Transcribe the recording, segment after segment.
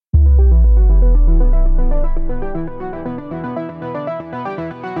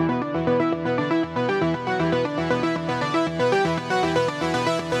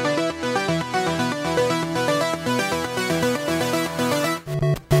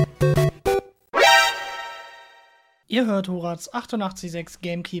Ihr hört Horaz 88.6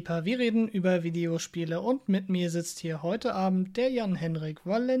 GameKeeper. Wir reden über Videospiele und mit mir sitzt hier heute Abend der Jan Henryk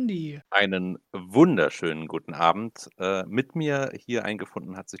Walendy. Einen wunderschönen guten Abend. Mit mir hier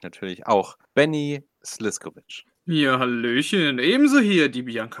eingefunden hat sich natürlich auch Benni Sliskovic. Ja, hallöchen. Ebenso hier die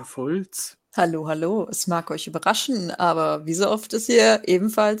Bianca Volz. Hallo, hallo. Es mag euch überraschen, aber wie so oft ist hier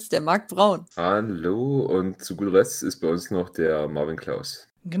ebenfalls der Marc Braun. Hallo, und zu guter Letzt ist bei uns noch der Marvin Clauß.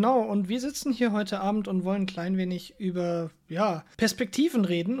 Genau, und wir sitzen hier heute Abend und wollen ein klein wenig über Perspektiven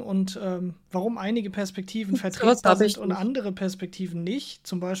reden und warum einige Perspektiven vertretbar sind und andere Perspektiven nicht.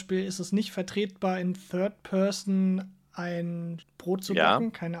 Zum Beispiel ist es nicht vertretbar, in Third Person ein Brot zu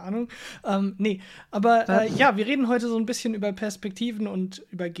backen, keine Ahnung. Wir reden heute so ein bisschen über Perspektiven und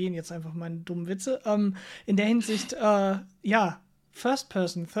übergehen jetzt einfach meine dummen Witze. In der Hinsicht, First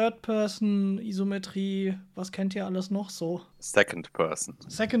Person, Third Person, Isometrie, was kennt ihr alles noch so? Second Person.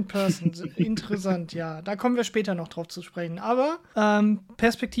 Second Person, interessant, ja. Da kommen wir später noch drauf zu sprechen. Aber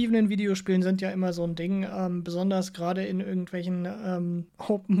Perspektiven in Videospielen sind ja immer so ein Ding, besonders gerade in irgendwelchen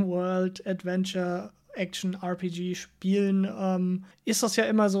Open World, Adventure, Action, RPG-Spielen ist das ja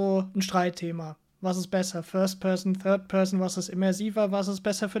immer so ein Streitthema. Was ist besser? First Person, Third Person, was ist immersiver? Was ist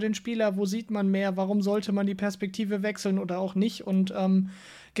besser für den Spieler? Wo sieht man mehr? Warum sollte man die Perspektive wechseln oder auch nicht? Und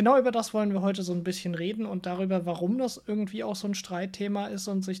genau über das wollen wir heute so ein bisschen reden und darüber, warum das irgendwie auch so ein Streitthema ist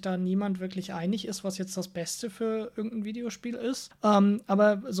und sich da niemand wirklich einig ist, was jetzt das Beste für irgendein Videospiel ist.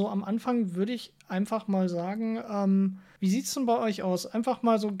 Aber so am Anfang würde ich einfach mal sagen, wie sieht's denn bei euch aus? Einfach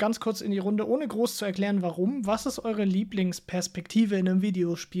mal so ganz kurz in die Runde, ohne groß zu erklären, warum. Was ist eure Lieblingsperspektive in einem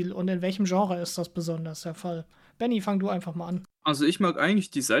Videospiel und in welchem Genre ist das besonders der Fall? Benni, fang du einfach mal an. Also ich mag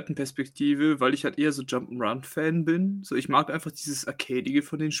eigentlich die Seitenperspektive, weil ich halt eher so Jump'n'Run-Fan bin. So, ich mag einfach dieses Arcadige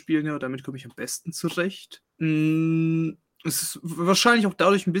von den Spielen, ja, damit komme ich am besten zurecht. Es ist wahrscheinlich auch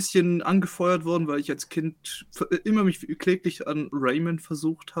dadurch ein bisschen angefeuert worden, weil ich als Kind immer mich kläglich an Rayman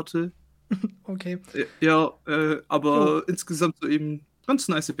versucht hatte. Okay. Ja, aber insgesamt so eben ganz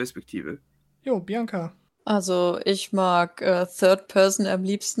nice Perspektive. Jo, Bianca. Also ich mag Third Person am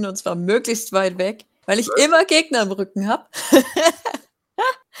liebsten und zwar möglichst weit weg, weil ich immer Gegner im Rücken habe.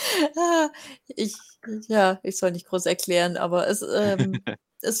 Ich soll nicht groß erklären, aber es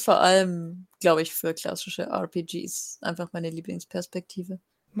ist vor allem, glaube ich, für klassische RPGs einfach meine Lieblingsperspektive.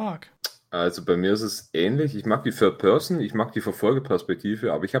 Marc. Also bei mir ist es ähnlich. Ich mag die Third Person, ich mag die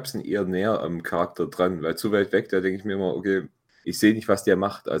Verfolgerperspektive, aber ich habe es eher näher am Charakter dran, weil zu weit weg, da denke ich mir immer, okay, ich sehe nicht, was der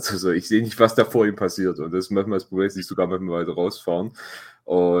macht. Also so, ich sehe nicht, was da vor ihm passiert. Und das ist manchmal das Problem, dass ich sogar manchmal weiter rausfahren.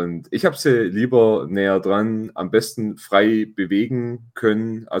 Und ich habe sie lieber näher dran, am besten frei bewegen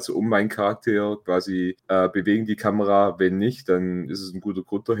können, also um meinen Charakter quasi bewegen die Kamera. Wenn nicht, dann ist es ein guter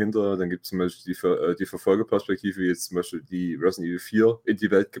Grund dahinter. Dann gibt es zum Beispiel die Verfolgerperspektive, wie jetzt zum Beispiel die Resident Evil 4 auf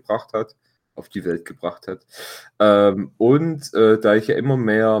die Welt gebracht hat. Da ich ja immer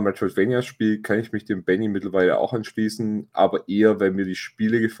mehr Metroidvania spiele, kann ich mich dem Benni mittlerweile auch anschließen, aber eher, wenn mir die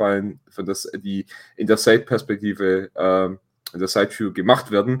Spiele gefallen, die in der Side-Perspektive in der Side-View gemacht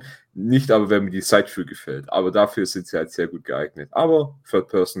werden, nicht aber, wenn mir die Side-View gefällt. Aber dafür sind sie halt sehr gut geeignet. Aber Third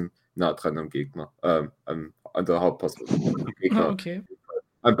Person nah dran am Gegner, an der Hauptperson. Okay.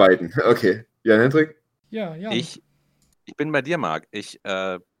 An beiden. Okay. Jan Henryk? Ja. Ich bin bei dir, Marc. Ich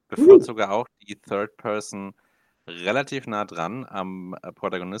bevorzuge auch die Third Person relativ nah dran am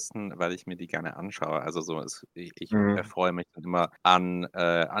Protagonisten, weil ich mir die gerne anschaue. Also so ich erfreue mich dann immer an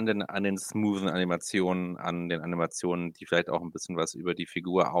den smoothen Animationen, an den Animationen, die vielleicht auch ein bisschen was über die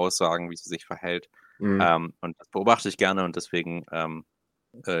Figur aussagen, wie sie sich verhält. Und das beobachte ich gerne und deswegen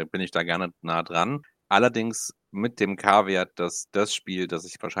bin ich da gerne nah dran. Allerdings mit dem Caveat, dass das Spiel, das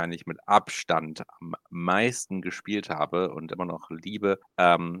ich wahrscheinlich mit Abstand am meisten gespielt habe und immer noch liebe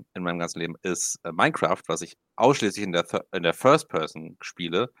in meinem ganzen Leben, ist Minecraft, was ich ausschließlich in der First Person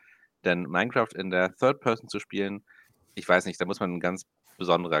spiele. Denn Minecraft in der Third Person zu spielen, ich weiß nicht, da muss man ein ganz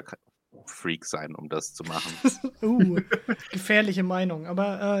besonderer Freak sein, um das zu machen. Gefährliche Meinung,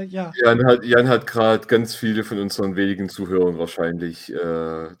 aber ja. Jan hat gerade ganz viele von unseren wenigen Zuhörern wahrscheinlich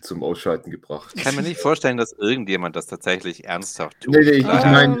zum Ausschalten gebracht. Ich kann mir nicht vorstellen, dass irgendjemand das tatsächlich ernsthaft tut. Nee, ich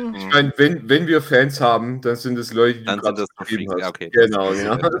meine, wenn wir Fans haben, dann sind es Leute, die dann du sind das geschrieben Freaks. hast. Ja, okay. Genau.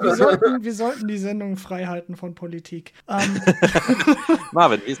 Wir sollten die Sendung frei halten von Politik.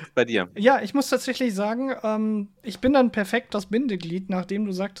 Marvin, wie ist es bei dir? Ja, ich muss tatsächlich sagen, ich bin dann perfekt das Bindeglied, nachdem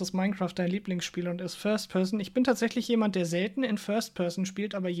du sagtest, Minecraft dein Lieblingsspiel und ist First Person. Ich bin tatsächlich jemand, der selten in First Person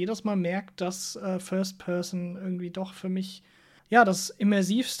spielt, aber jedes Mal merkt, dass First Person irgendwie doch für mich das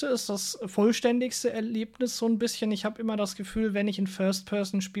immersivste ist, das vollständigste Erlebnis so ein bisschen. Ich habe immer das Gefühl, wenn ich in First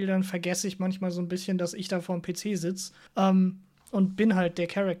Person spiele, dann vergesse ich manchmal so ein bisschen, dass ich da vor dem PC sitze. und bin halt der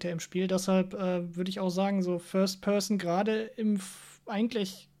Charakter im Spiel. Deshalb würde ich auch sagen, so First Person gerade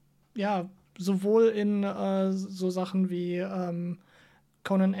eigentlich, ja, sowohl in so Sachen wie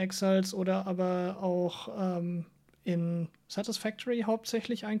Conan Exiles oder aber auch in Satisfactory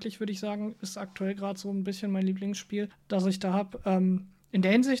hauptsächlich eigentlich, würde ich sagen, ist aktuell gerade so ein bisschen mein Lieblingsspiel, das ich da habe. In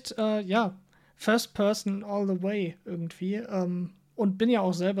der Hinsicht, ja, First Person all the way irgendwie. Und bin ja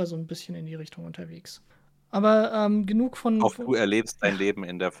auch selber so ein bisschen in die Richtung unterwegs. Aber genug von... Auch du erlebst dein Leben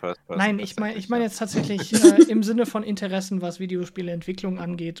in der First Person. Nein, ich mein jetzt tatsächlich im Sinne von Interessen, was Videospieleentwicklung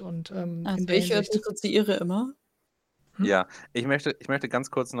angeht. Und Also in der ich Hinsicht... assoziiere immer. Ja, ich möchte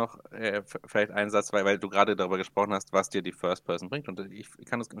ganz kurz noch vielleicht einen Satz, weil du gerade darüber gesprochen hast, was dir die First Person bringt. Und ich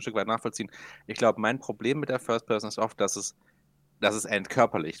kann das ein Stück weit nachvollziehen. Ich glaube, mein Problem mit der First Person ist oft, dass es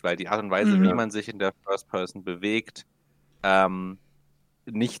entkörperlicht, weil die Art und Weise, wie man sich in der First Person bewegt,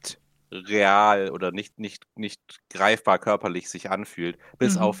 nicht real oder nicht greifbar körperlich sich anfühlt,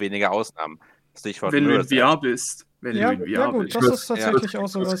 bis auf wenige Ausnahmen. Stichwort Wenn du in Mirror's VR Edge. bist. Wenn Ja, du in ja VR gut, bist. das ist tatsächlich auch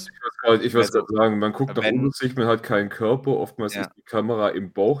sowas. Ich würde gerade sagen, man guckt nach wenn- unten sich, man hat keinen Körper, oftmals Ja. ist die Kamera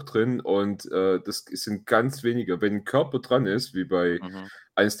im Bauch drin und das sind ganz wenige. Wenn ein Körper dran ist, wie bei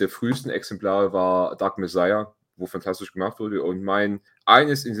eines der frühesten Exemplare war Dark Messiah, wo fantastisch gemacht wurde, und mein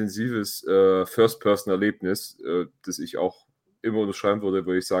eines intensives First-Person-Erlebnis, das ich auch immer unterschreiben würde,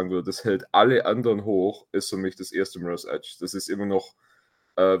 wo ich sagen würde, das hält alle anderen hoch, ist für mich das erste Mirror's Edge. Das ist immer noch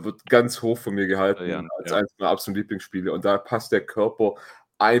wird ganz hoch von mir gehalten als eines meiner absoluten Lieblingsspiele. Und da passt der Körper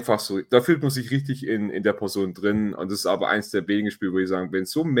einfach so, da fühlt man sich richtig in der Person drin. Und das ist aber eins der wenigen Spiele, wo ich sagen, wenn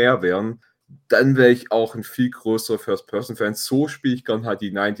es so mehr wären, dann wäre ich auch ein viel größerer First-Person-Fan. So spiele ich gern halt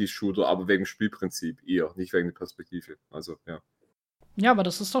die 90s-Shooter, aber wegen dem Spielprinzip eher, nicht wegen der Perspektive. Also, ja. Ja, aber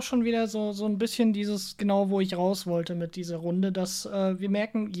das ist doch schon wieder so ein bisschen dieses, genau wo ich raus wollte mit dieser Runde, dass wir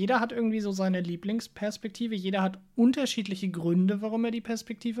merken, jeder hat irgendwie so seine Lieblingsperspektive, jeder hat unterschiedliche Gründe, warum er die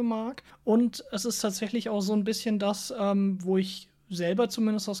Perspektive mag. Und es ist tatsächlich auch so ein bisschen das, wo ich selber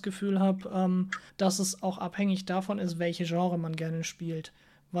zumindest das Gefühl habe, dass es auch abhängig davon ist, welche Genre man gerne spielt.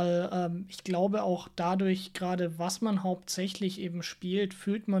 Weil ich glaube auch dadurch, gerade was man hauptsächlich eben spielt,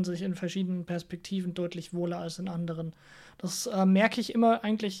 fühlt man sich in verschiedenen Perspektiven deutlich wohler als in anderen. Das merke ich immer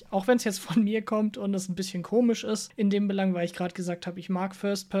eigentlich, auch wenn es jetzt von mir kommt und es ein bisschen komisch ist, in dem Belang, weil ich gerade gesagt habe, ich mag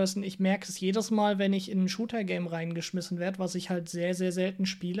First Person. Ich merke es jedes Mal, wenn ich in ein Shooter-Game reingeschmissen werde, was ich halt sehr, sehr selten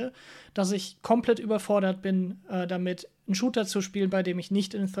spiele, dass ich komplett überfordert bin, damit einen Shooter zu spielen, bei dem ich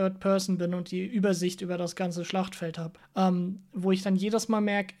nicht in Third Person bin und die Übersicht über das ganze Schlachtfeld habe. Wo ich dann jedes Mal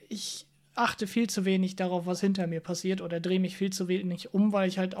merke, ich achte viel zu wenig darauf, was hinter mir passiert oder drehe mich viel zu wenig um, weil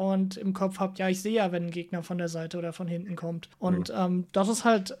ich halt dauernd im Kopf habe, ja, ich sehe ja, wenn ein Gegner von der Seite oder von hinten kommt. Und das ist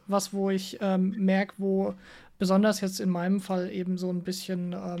halt was, wo ich merke, wo besonders jetzt in meinem Fall eben so ein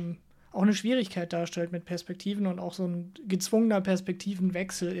bisschen auch eine Schwierigkeit darstellt mit Perspektiven und auch so ein gezwungener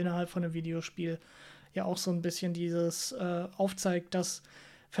Perspektivenwechsel innerhalb von einem Videospiel ja auch so ein bisschen dieses aufzeigt, dass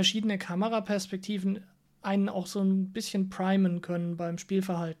verschiedene Kameraperspektiven einen auch so ein bisschen primen können beim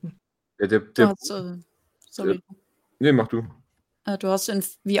Spielverhalten. Ja, sorry. Nee, mach du. Du hast in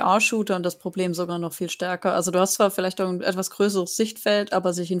VR-Shootern das Problem sogar noch viel stärker. Also du hast zwar vielleicht auch ein etwas größeres Sichtfeld,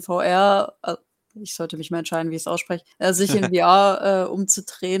 aber sich in VR, ich sollte mich mal entscheiden, wie ich es ausspreche, sich in VR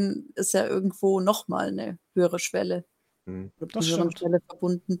umzudrehen, ist ja irgendwo nochmal eine höhere Schwelle. Mit einer höheren Schwelle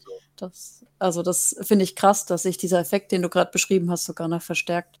verbunden. Das finde ich krass, dass sich dieser Effekt, den du gerade beschrieben hast, sogar noch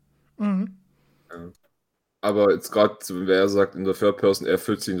verstärkt. Mhm. Ja. Aber jetzt gerade, wer sagt, in der Third Person, er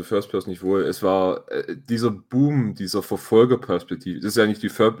fühlt sich in der First Person nicht wohl. Es war dieser Boom, dieser Verfolgerperspektive. Das ist ja nicht die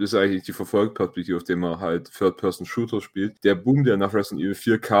Verfolgerperspektive, auf der man halt Third Person Shooter spielt. Der Boom, der nach Resident Evil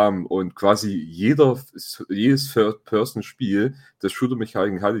 4 kam und quasi jedes Third Person Spiel, das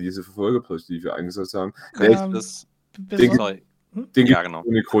Shooter-Mechaniken hatte, diese Verfolgerperspektive eingesetzt haben. Sorry. Ja, genau.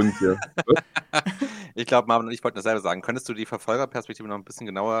 Ohne Grund, ja. Ich glaube, Marvin und ich wollten dasselbe sagen. Könntest du die Verfolgerperspektive noch ein bisschen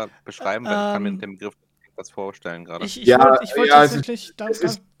genauer beschreiben? Weil ich kann mir mit dem Begriff was vorstellen gerade. Ich wollte tatsächlich,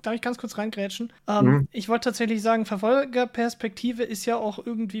 darf ich ganz kurz reingrätschen? Ich wollte tatsächlich sagen, Verfolgerperspektive ist ja auch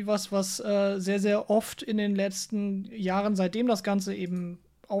irgendwie was sehr, sehr oft in den letzten Jahren, seitdem das Ganze eben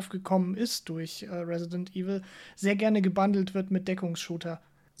aufgekommen ist durch Resident Evil, sehr gerne gebundelt wird mit Deckungsshooter.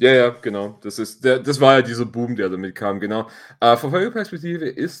 Ja, genau. Das war ja dieser Boom, der damit kam, genau. Verfolgerperspektive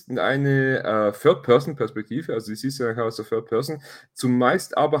ist eine Third-Person-Perspektive, also du siehst ja aus der Third-Person,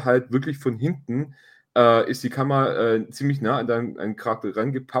 zumeist aber halt wirklich von hinten ist die Kamera ziemlich nah an deinen Charakter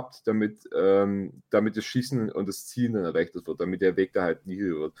rangepappt, damit das Schießen und das Zielen dann erleichtert wird, damit der Weg da halt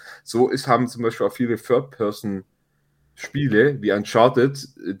niedriger wird. So haben zum Beispiel auch viele Third-Person Spiele wie Uncharted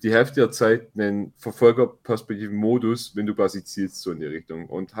die Hälfte der Zeit einen Verfolgerperspektiven-Modus, wenn du quasi zielst, so in die Richtung.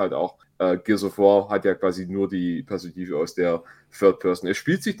 Und halt auch Gears of War hat ja quasi nur die Perspektive aus der Third Person. Es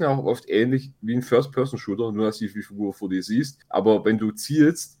spielt sich dann auch oft ähnlich wie ein First-Person-Shooter, nur dass du die Figur vor dir siehst. Aber wenn du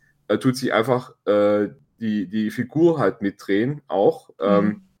zielst, tut sich einfach die Figur halt mitdrehen auch.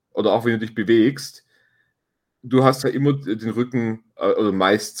 Oder auch wenn du dich bewegst. Du hast ja immer den Rücken, oder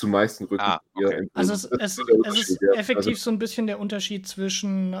meist den Rücken. Okay. Also es ist effektiv Also, so ein bisschen der Unterschied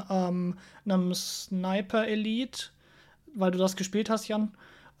zwischen einem Sniper-Elite, weil du das gespielt hast, Jan,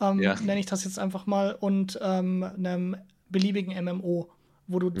 nenne ich das jetzt einfach mal, und einem beliebigen MMO,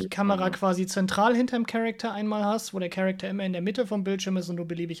 wo du die Kamera quasi zentral hinterm Charakter einmal hast, wo der Charakter immer in der Mitte vom Bildschirm ist und du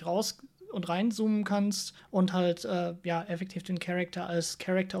beliebig raus und reinzoomen kannst und halt effektiv den Charakter als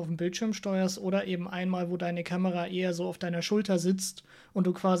Charakter auf dem Bildschirm steuerst, oder eben einmal, wo deine Kamera eher so auf deiner Schulter sitzt und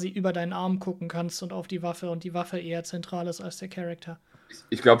du quasi über deinen Arm gucken kannst und auf die Waffe und die Waffe eher zentral ist als der Charakter.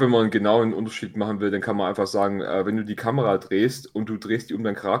 ich glaube, wenn man einen genauen Unterschied machen will, dann kann man einfach sagen, wenn du die Kamera drehst und du drehst die um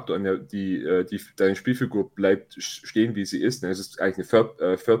deinen Charakter an, deine Spielfigur bleibt stehen, wie sie ist, dann ist es eigentlich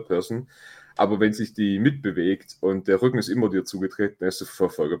eine Third Person. Aber wenn sich die mitbewegt und der Rücken ist immer dir zugetreten, dann ist es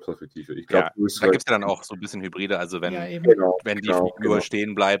Verfolgerperspektive. Ich glaube, Da gibt es ja dann auch so ein bisschen Hybride. Also wenn die Figur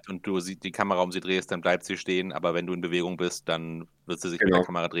stehen bleibt und du die Kamera um sie drehst, dann bleibt sie stehen. Aber wenn du in Bewegung bist, dann wird sie sich mit der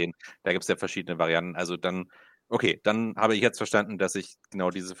Kamera drehen. Da gibt es ja verschiedene Varianten. Also dann habe ich jetzt verstanden, dass ich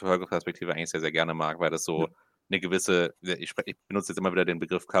genau diese Verfolgerperspektive eigentlich sehr, sehr gerne mag, weil das so eine gewisse, ich benutze jetzt immer wieder den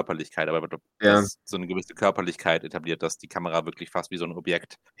Begriff Körperlichkeit, aber das so eine gewisse Körperlichkeit etabliert, dass die Kamera wirklich fast wie so ein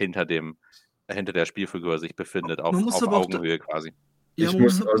Objekt hinter der Spielfigur sich befindet, auf Augenhöhe quasi.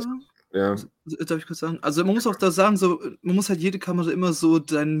 Ja, darf ich kurz sagen? Also man muss auch da sagen, so, man muss halt jede Kamera immer so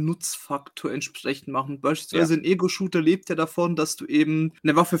deinen Nutzfaktor entsprechend machen. Beispielsweise ein Ego-Shooter lebt ja davon, dass du eben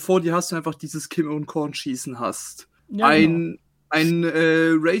eine Waffe vor dir hast und einfach dieses Kill- und Korn-Schießen hast. Ja, ein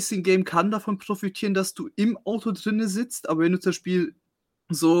Racing-Game kann davon profitieren, dass du im Auto drinne sitzt, aber wenn du das Spiel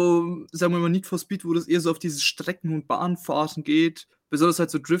so, sagen wir mal, Need for Speed, wo das eher so auf diese Strecken- und Bahnfahrten geht, besonders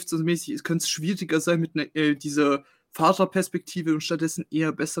halt so Drifts und mäßig, könnte es schwieriger sein mit dieser Fahrerperspektive und stattdessen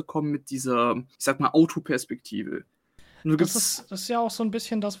eher besser kommen mit dieser, ich sag mal, Autoperspektive. Das ist ja auch so ein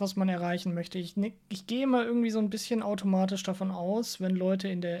bisschen das, was man erreichen möchte. Ich gehe immer irgendwie so ein bisschen automatisch davon aus, wenn Leute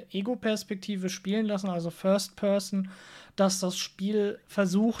in der Ego-Perspektive spielen lassen, also First Person, dass das Spiel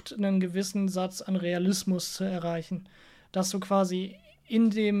versucht, einen gewissen Satz an Realismus zu erreichen. Dass du quasi in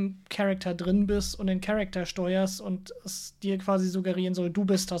dem Charakter drin bist und den Charakter steuerst und es dir quasi suggerieren soll, du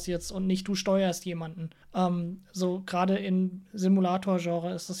bist das jetzt und nicht du steuerst jemanden. So gerade im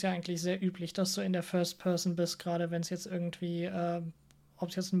Simulator-Genre ist es ja eigentlich sehr üblich, dass du in der First Person bist, gerade wenn es jetzt irgendwie, ob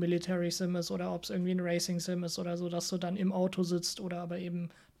es jetzt ein Military Sim ist oder ob es irgendwie ein Racing Sim ist oder so, dass du dann im Auto sitzt oder aber eben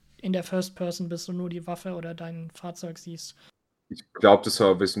in der First Person bist und nur die Waffe oder dein Fahrzeug siehst. Ich glaube, das hat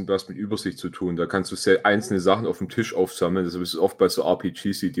ein bisschen was mit Übersicht zu tun. Da kannst du sehr einzelne Sachen auf dem Tisch aufsammeln. Das ist oft bei so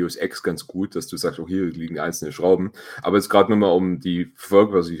RPGs wie Deus Ex ganz gut, dass du sagst, oh, hier liegen einzelne Schrauben. Aber jetzt gerade nochmal, um die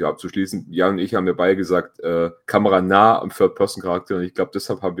Verfolgerperspektive abzuschließen. Jan und ich haben ja beide gesagt, Kamera nah am Third-Person-Charakter. Und ich glaube,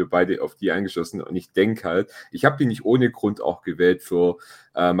 deshalb haben wir beide auf die eingeschossen. Und ich denke halt, ich habe die nicht ohne Grund auch gewählt für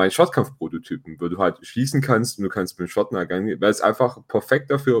meinen Shotkampf-Prototypen, wo du halt schießen kannst und du kannst mit dem Shotgun gehen, weil es einfach perfekt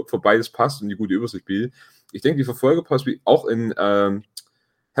dafür für beides passt und die gute Übersicht bietet. Ich denke, die Verfolgerperspektive auch in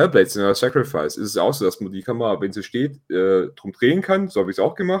Hellblade, in Sacrifice, ist es auch so, dass man die Kamera, wenn sie steht, drum drehen kann. So habe ich es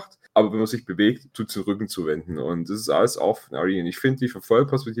auch gemacht. Aber wenn man sich bewegt, tut es den Rücken zuwenden. Und das ist alles auch von Arena. Ich finde, die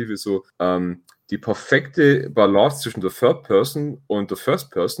Verfolgerperspektive ist so die perfekte Balance zwischen der Third Person und der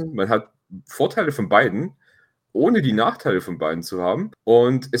First Person. Man hat Vorteile von beiden, ohne die Nachteile von beiden zu haben.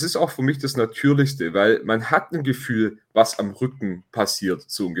 Und es ist auch für mich das Natürlichste, weil man hat ein Gefühl, was am Rücken passiert,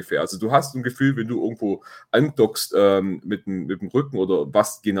 so ungefähr. Also du hast ein Gefühl, wenn du irgendwo andockst mit dem Rücken oder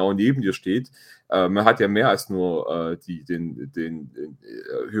was genau neben dir steht. Man hat ja mehr als nur den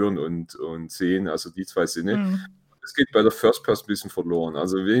Hören und Sehen, also die zwei Sinne. Mhm. Es geht bei der First Person ein bisschen verloren.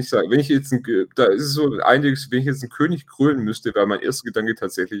 Also wenn ich jetzt einen König krönen müsste, wäre mein erster Gedanke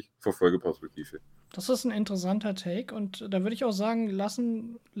tatsächlich Verfolgerperspektive. Das ist ein interessanter Take und da würde ich auch sagen, lass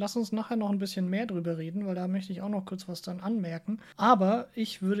uns nachher noch ein bisschen mehr drüber reden, weil da möchte ich auch noch kurz was dann anmerken. Aber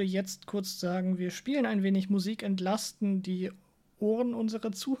ich würde jetzt kurz sagen, wir spielen ein wenig Musik, entlasten die Ohren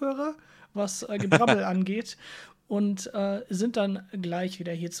unserer Zuhörer, was Gebrabbel angeht. Und sind dann gleich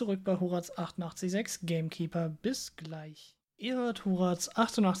wieder hier zurück bei Horaz 88.6 GameKeeper. Bis gleich. Ihr hört Horaz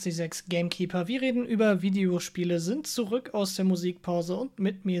 88.6 GameKeeper. Wir reden über Videospiele, sind zurück aus der Musikpause und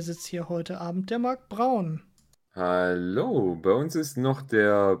mit mir sitzt hier heute Abend der Marc Braun. Hallo, bei uns ist noch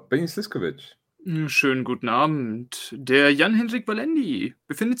der Benni Sliskovic. Schönen guten Abend. Der Jan Henryk Walendy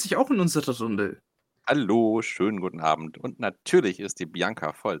befindet sich auch in unserer Runde. Hallo, schönen guten Abend. Und natürlich ist die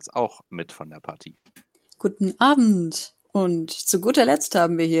Bianca Volz auch mit von der Partie. Guten Abend. Und zu guter Letzt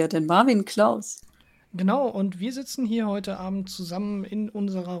haben wir hier den Marvin Clauß. Genau, und wir sitzen hier heute Abend zusammen in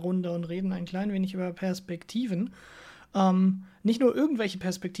unserer Runde und reden ein klein wenig über Perspektiven. Nicht nur irgendwelche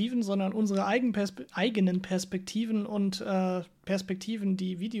Perspektiven, sondern unsere eigenen Perspektiven und Perspektiven,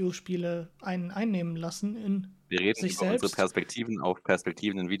 die Videospiele einnehmen lassen Wir reden sich über selbst. unsere Perspektiven auf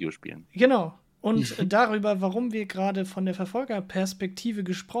Perspektiven in Videospielen. Genau. Und darüber, warum wir gerade von der Verfolgerperspektive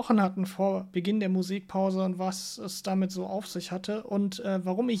gesprochen hatten vor Beginn der Musikpause und was es damit so auf sich hatte und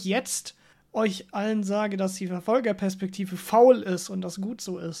warum ich jetzt euch allen sage, dass die Verfolgerperspektive faul ist und das gut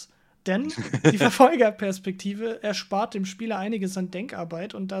so ist. Denn die Verfolgerperspektive erspart dem Spieler einiges an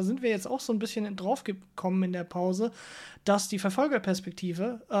Denkarbeit und da sind wir jetzt auch so ein bisschen drauf gekommen in der Pause, dass die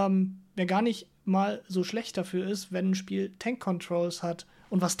Verfolgerperspektive ja gar nicht mal so schlecht dafür ist, wenn ein Spiel Tank-Controls hat.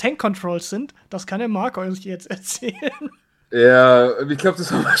 Und was Tank-Controls sind, das kann der Marc euch jetzt erzählen. Ja, ich glaube, das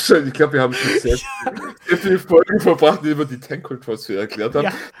haben wir schon. Ich glaube, wir haben schon sehr viele Folgen verbracht, die wir die Tank-Controls erklärt haben.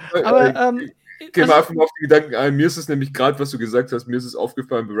 Ja, aber gehen wir einfach mal auf die Gedanken ein. Mir ist es nämlich gerade, was du gesagt hast, mir ist es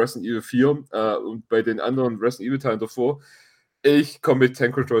aufgefallen bei Resident Evil 4 und bei den anderen Resident Evil-Teilen davor. Ich komme mit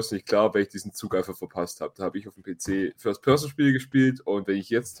Tank Controls nicht klar, weil ich diesen Zug einfach verpasst habe. Da habe ich auf dem PC First-Person-Spiele gespielt und wenn ich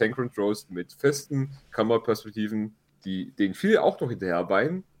jetzt Tank Controls mit festen Kameraperspektiven, denen viele auch noch hinterher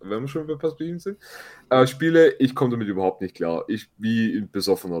weinen, wenn wir schon bei Perspektiven sind, spiele, ich komme damit überhaupt nicht klar. Wie ein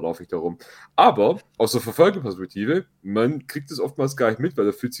Besoffener laufe ich da rum. Aber aus der Verfolgerperspektive, man kriegt es oftmals gar nicht mit, weil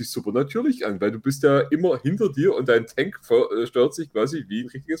das fühlt sich super natürlich an, weil du bist ja immer hinter dir und dein Tank steuert sich quasi wie ein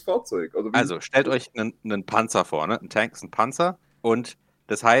richtiges Fahrzeug. Also stellt euch einen Panzer vor, ne? Ein Tank ist ein Panzer und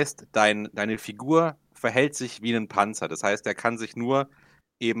das heißt, deine Figur verhält sich wie ein Panzer. Das heißt, er kann sich nur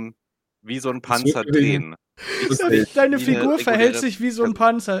eben wie so ein Panzer drehen. Deine Figur verhält sich wie so ein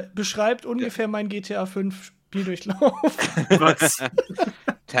Panzer. Beschreibt ungefähr mein GTA 5 Spieldurchlauf. Was?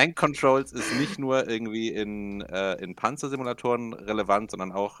 Tank Controls ist nicht nur irgendwie in Panzersimulatoren relevant,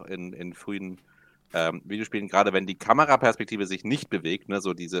 sondern auch in frühen Videospielen, gerade wenn die Kameraperspektive sich nicht bewegt, ne,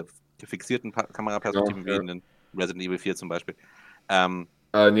 so diese fixierten Kameraperspektiven wie in Resident Evil 4 zum Beispiel.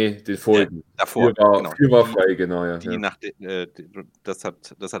 Nee, den vorigen. Davor. 4 war frei, genau, ja. Das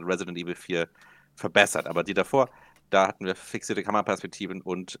hat Resident Evil 4 verbessert, aber die davor, da hatten wir fixierte Kameraperspektiven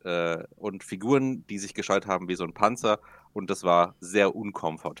und Figuren, die sich gesteuert haben wie so ein Panzer und das war sehr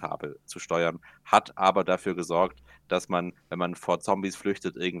unkomfortabel zu steuern, hat aber dafür gesorgt, dass man, wenn man vor Zombies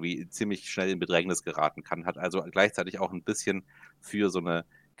flüchtet, irgendwie ziemlich schnell in Bedrängnis geraten kann, hat also gleichzeitig auch ein bisschen für so eine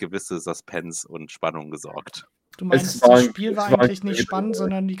gewisse Suspense und Spannung gesorgt. Du meinst, das Spiel war eigentlich nicht spannend,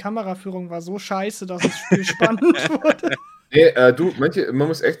 sondern die Kameraführung war so scheiße, dass das Spiel spannend wurde. Nee, man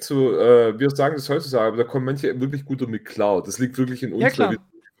muss echt so, wir sagen das heutzutage, aber da kommen manche wirklich gut damit klar. Das liegt wirklich in uns, Ja, weil wir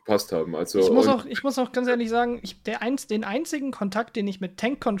verpasst haben. Also, ich muss auch ganz ehrlich sagen, den einzigen Kontakt, den ich mit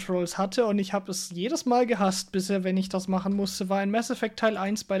Tank Controls hatte, und ich habe es jedes Mal gehasst bisher, wenn ich das machen musste, war in Mass Effect Teil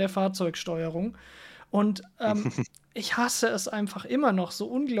 1 bei der Fahrzeugsteuerung. Und ich hasse es einfach immer noch so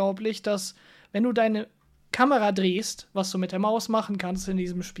unglaublich, dass wenn du deine Kamera drehst, was du mit der Maus machen kannst in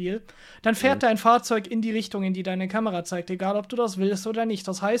diesem Spiel, dann fährt dein Fahrzeug in die Richtung, in die deine Kamera zeigt, egal ob du das willst oder nicht.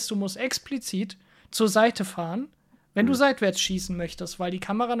 Das heißt, du musst explizit zur Seite fahren, wenn du seitwärts schießen möchtest, weil die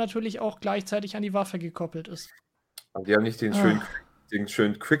Kamera natürlich auch gleichzeitig an die Waffe gekoppelt ist. Aber die haben nicht den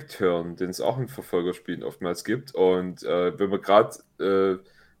schönen Quick-Turn, den es auch in Verfolgerspielen oftmals gibt. Und wenn man gerade,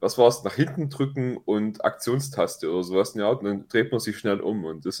 was war es, nach hinten drücken und Aktionstaste oder sowas, ja, dann dreht man sich schnell um.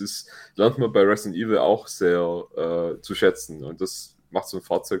 Und das lernt man bei Resident Evil auch sehr zu schätzen. Und das macht so ein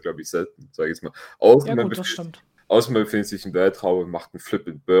Fahrzeug, glaube ich, selten, sage ich jetzt mal. Das stimmt. Außer man befindet sich im Weltraum und macht einen Flip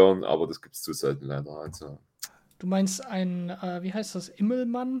and Burn, aber das gibt es zu selten leider. Also. Du meinst wie heißt das,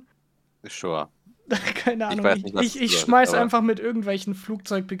 Immelmann? Sure. Keine Ahnung. Ich schmeiß einfach mit irgendwelchen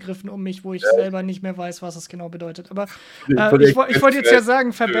Flugzeugbegriffen um mich, wo ich selber nicht mehr weiß, was es genau bedeutet. Aber ich wollte jetzt ja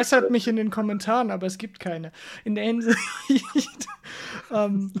sagen, verbessert mich in den Kommentaren, aber es gibt keine. In der Hinsicht.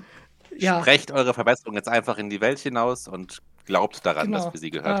 Sprecht eure Verbesserung jetzt einfach in die Welt hinaus und glaubt daran, dass wir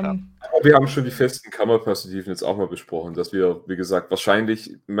sie gehört haben. Wir haben schon die festen Kameraperspektiven jetzt auch mal besprochen, dass wir, wie gesagt,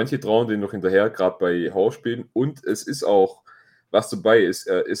 wahrscheinlich, manche trauen denen noch hinterher, gerade bei Horrorspielen. Und es ist auch, was dabei ist,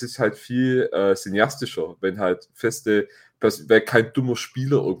 es ist halt viel cineastischer, wenn halt weil kein dummer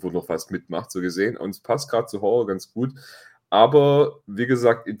Spieler irgendwo noch was mitmacht, so gesehen. Und es passt gerade zu Horror ganz gut. Aber, wie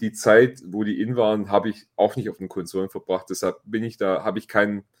gesagt, die Zeit, wo die in waren, habe ich auch nicht auf den Konsolen verbracht. Deshalb habe ich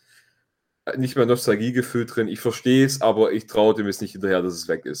nicht mehr Nostalgiegefühl drin. Ich verstehe es, aber ich traue dem jetzt nicht hinterher, dass es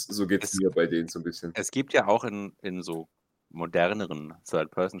weg ist. So geht es mir bei denen so ein bisschen. Es gibt ja auch in so moderneren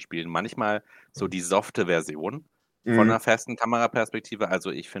Third-Person-Spielen manchmal so die softe Version, von einer festen Kameraperspektive.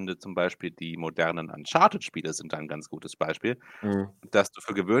 Also ich finde zum Beispiel die modernen Uncharted-Spiele sind da ein ganz gutes Beispiel, dass du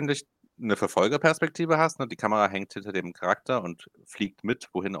für gewöhnlich eine Verfolgerperspektive hast. Ne? Die Kamera hängt hinter dem Charakter und fliegt mit,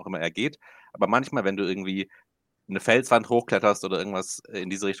 wohin auch immer er geht. Aber manchmal, wenn du irgendwie eine Felswand hochkletterst oder irgendwas in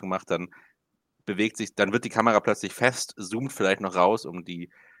diese Richtung machst, dann wird die Kamera plötzlich fest, zoomt vielleicht noch raus, um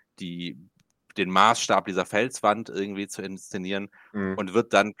den Maßstab dieser Felswand irgendwie zu inszenieren und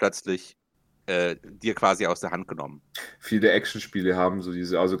wird dann plötzlich dir quasi aus der Hand genommen. Viele Actionspiele haben so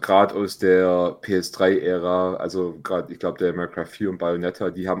diese, also gerade aus der PS3-Ära, also gerade, ich glaube, der Minecraft 4 und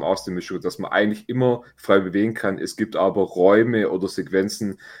Bayonetta, die haben auch die Mischung, dass man eigentlich immer frei bewegen kann. Es gibt aber Räume oder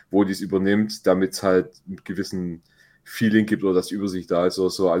Sequenzen, wo dies übernimmt, damit es halt einen gewissen Feeling gibt oder dass Übersicht da ist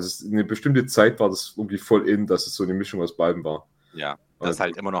oder so. Also eine bestimmte Zeit war das irgendwie voll in, dass es so eine Mischung aus beiden war. Ja, dass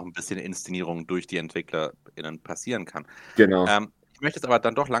halt immer noch ein bisschen Inszenierung durch die EntwicklerInnen passieren kann. Genau. Ich möchte jetzt aber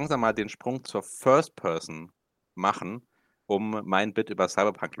dann doch langsam mal den Sprung zur First Person machen, um mein Bit über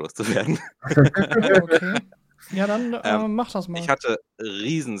Cyberpunk loszuwerden. Okay. Ja, dann mach das mal. Ich hatte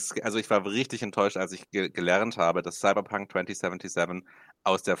also ich war richtig enttäuscht, als ich gelernt habe, dass Cyberpunk 2077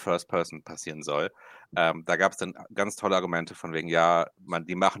 aus der First Person passieren soll. Da gab es dann ganz tolle Argumente von wegen, ja,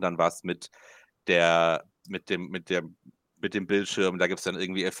 die machen dann was mit dem Bildschirm, da gibt es dann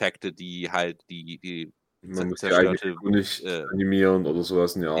irgendwie Effekte, die halt die man muss die eigene Figur nicht animieren oder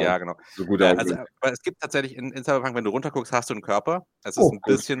sowas. Ja, genau. So gut aber es gibt tatsächlich in Cyberpunk, wenn du runterguckst, hast du einen Körper. Es ist ein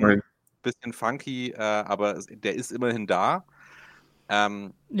bisschen funky, aber der ist immerhin da.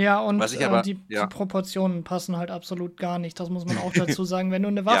 Ja, und die Proportionen passen halt absolut gar nicht. Das muss man auch dazu sagen. Wenn du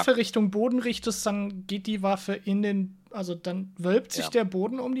eine Waffe Richtung Boden richtest, dann geht die Waffe dann wölbt sich der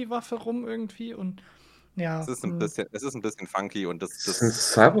Boden um die Waffe rum irgendwie und ja. Es ist ein bisschen funky und das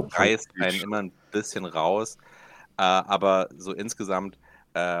reißt einen immer ein bisschen raus. Aber so insgesamt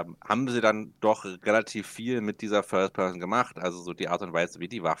haben sie dann doch relativ viel mit dieser First Person gemacht. Also so die Art und Weise, wie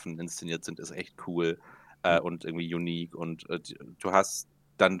die Waffen inszeniert sind, ist echt cool und irgendwie unique. Und du hast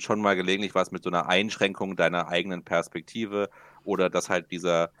dann schon mal gelegentlich was mit so einer Einschränkung deiner eigenen Perspektive oder dass halt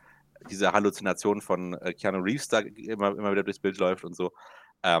diese Halluzination von Keanu Reeves da immer wieder durchs Bild läuft und so.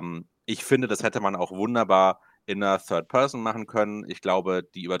 Ich finde, das hätte man auch wunderbar in einer Third Person machen können. Ich glaube,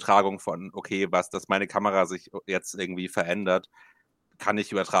 die Übertragung von, dass meine Kamera sich jetzt irgendwie verändert, kann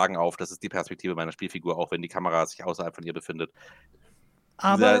ich übertragen auf, das ist die Perspektive meiner Spielfigur, auch wenn die Kamera sich außerhalb von ihr befindet.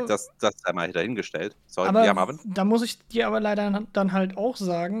 Aber das einmal dahingestellt. Sorry, aber ja, Marvin? Da muss ich dir aber leider dann halt auch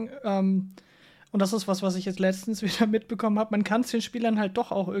sagen, und das ist was ich jetzt letztens wieder mitbekommen habe, man kann es den Spielern halt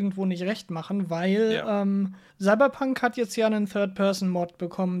doch auch irgendwo nicht recht machen, weil Cyberpunk hat jetzt ja einen Third-Person-Mod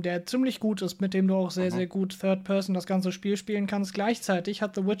bekommen, der ziemlich gut ist, mit dem du auch sehr, sehr gut Third-Person das ganze Spiel spielen kannst. Gleichzeitig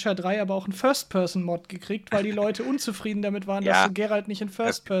hat The Witcher 3 aber auch einen First-Person-Mod gekriegt, weil die Leute unzufrieden damit waren, dass du Geralt nicht in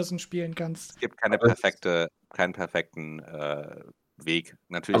First-Person spielen kannst. Es gibt keinen perfekten Weg,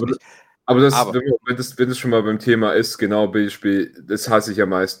 natürlich nicht. Aber wenn das schon mal beim Thema ist, genau, Bildspiel, das hasse ich am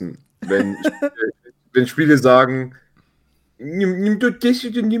meisten. Wenn Spiele sagen, nimm doch das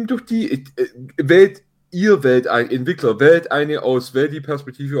oder nimm doch die, Entwickler, wählt eine aus, wählt die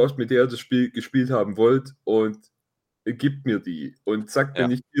Perspektive aus, mit der ihr das Spiel gespielt haben wollt und gibt mir die. Und sagt mir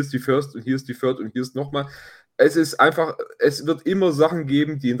nicht, hier ist die First und hier ist die Third und hier ist nochmal. Es ist einfach, es wird immer Sachen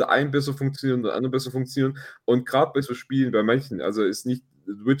geben, die in der einen besser funktionieren und in der anderen besser funktionieren. Und gerade bei so Spielen, bei manchen, also ist nicht,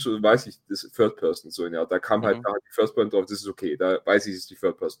 Witcher weiß ich, das ist Third Person, so, ja, da kam halt die First Person drauf, das ist okay, da weiß ich, es ist die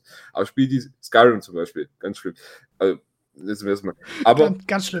Third Person. Aber Spiel die Skyrim zum Beispiel, ganz schlimm. Also, das ist mal. Aber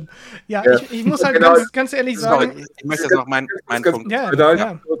ganz schlimm. Ja, ich muss halt ganz ehrlich sagen. Ich möchte jetzt noch meinen Punkt. Da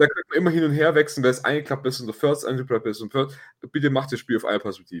kann man immer hin und her wechseln, weil es eine klappt besser in der First, eine klappt besser in der Third. Bitte macht das Spiel auf eine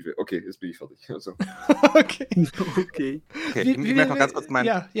Perspektive. Okay, jetzt bin ich fertig. Also. Okay. Ich möchte noch ganz kurz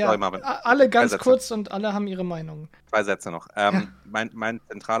Sorry, Marvin. Alle ganz kurz und alle haben ihre Meinung. 2 Sätze noch. Mein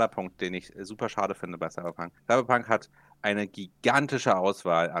zentraler Punkt, den ich super schade finde bei Cyberpunk. Cyberpunk hat eine gigantische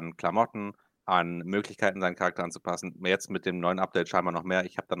Auswahl an Klamotten, an Möglichkeiten, seinen Charakter anzupassen. Jetzt mit dem neuen Update scheinbar noch mehr.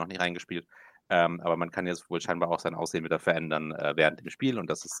 Ich habe da noch nicht reingespielt. Aber man kann jetzt wohl scheinbar auch sein Aussehen wieder verändern während dem Spiel. Und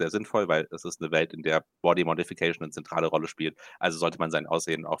das ist sehr sinnvoll, weil es ist eine Welt, in der Body Modification eine zentrale Rolle spielt. Also sollte man sein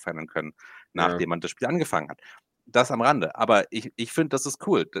Aussehen auch verändern können, nachdem man das Spiel angefangen hat. Das am Rande. Aber ich finde, das ist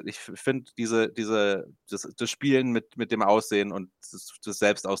cool. Ich finde das Spielen mit dem Aussehen und das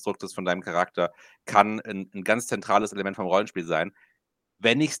Selbstausdruck von deinem Charakter kann ein ganz zentrales Element vom Rollenspiel sein,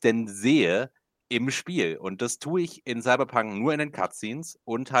 wenn ich es denn sehe im Spiel. Und das tue ich in Cyberpunk nur in den Cutscenes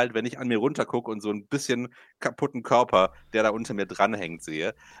und halt, wenn ich an mir runtergucke und so ein bisschen kaputten Körper, der da unter mir dranhängt,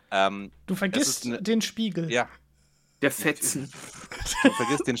 sehe. Du vergisst den Spiegel. Ja. Der Fetzen. Du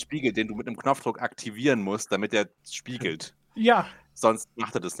vergisst den Spiegel, den du mit einem Knopfdruck aktivieren musst, damit er spiegelt. Ja. sonst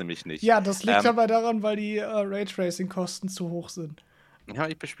macht er das nämlich nicht. Ja, das liegt aber daran, weil die Raytracing-Kosten zu hoch sind. Ja,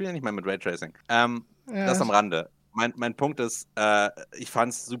 ich bespiele ja nicht mal mit Raytracing. Das am Rande. Mein Punkt ist, ich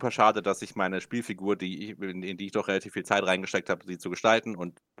fand es super schade, dass ich meine Spielfigur, in die ich doch relativ viel Zeit reingesteckt habe, sie zu gestalten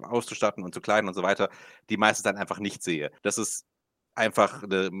und auszustatten und zu kleiden und so weiter, die meiste dann einfach nicht sehe. Das ist einfach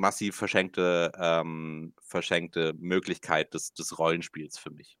eine massiv verschenkte Möglichkeit des Rollenspiels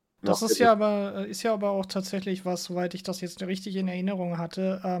für mich. Das ist ja aber auch tatsächlich was, soweit ich das jetzt richtig in Erinnerung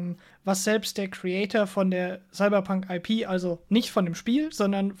hatte, was selbst der Creator von der Cyberpunk-IP, also nicht von dem Spiel,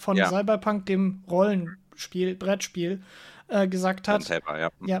 sondern von Cyberpunk, dem Rollenspiel, Brettspiel, gesagt hat.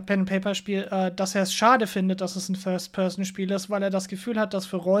 Pen-and-Paper-Spiel, dass er es schade findet, dass es ein First-Person-Spiel ist, weil er das Gefühl hat, dass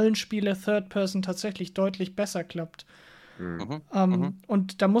für Rollenspiele Third-Person tatsächlich deutlich besser klappt.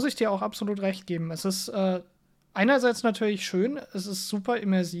 Und da muss ich dir auch absolut recht geben. Es ist einerseits natürlich schön, es ist super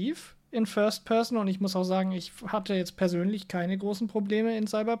immersiv in First Person und ich muss auch sagen, ich hatte jetzt persönlich keine großen Probleme in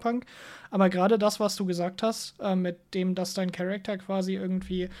Cyberpunk, aber gerade das, was du gesagt hast, mit dem, dass dein Charakter quasi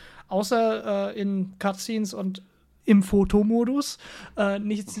irgendwie außer in Cutscenes und im Fotomodus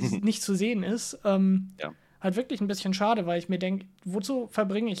nicht zu sehen ist, halt wirklich ein bisschen schade, weil ich mir denke, wozu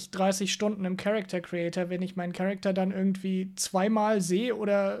verbringe ich 30 Stunden im Character Creator, wenn ich meinen Charakter dann irgendwie zweimal sehe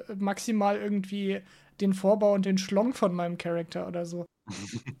oder maximal irgendwie den Vorbau und den Schlong von meinem Charakter oder so.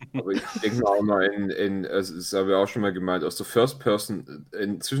 Aber ich denke mal auch mal das haben wir auch schon mal gemeint, aus der First Person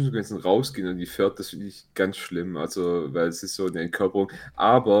in Zwischensequenzen rausgehen und die Third, das finde ich ganz schlimm, also, weil es ist so eine Entkörperung.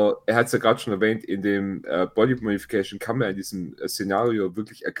 Aber er hat es ja gerade schon erwähnt, in dem Body Modification kann man in diesem Szenario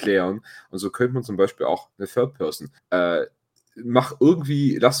wirklich erklären und so könnte man zum Beispiel auch eine Third Person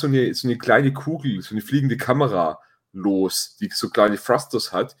lass so eine kleine Kugel, so eine fliegende Kamera los, die so kleine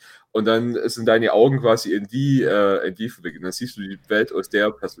Thrusters hat und dann sind deine Augen quasi in die verwickelt. Dann siehst du die Welt aus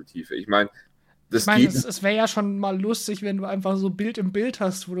der Perspektive. Ich meine, es wäre ja schon mal lustig, wenn du einfach so Bild im Bild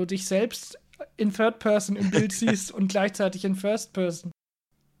hast, wo du dich selbst in Third Person im Bild siehst und gleichzeitig in First Person.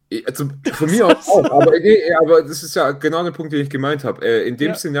 Also von mir aus auch, aber das ist ja genau der Punkt, den ich gemeint habe. In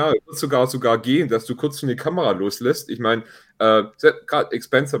dem Szenario wird es sogar gehen, dass du kurz so eine Kamera loslässt. Ich meine, gerade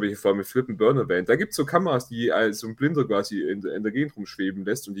Expense habe ich vorhin mit Flip and Burn erwähnt. Da gibt es so Kameras, die so ein Blinder quasi in der Gegend rumschweben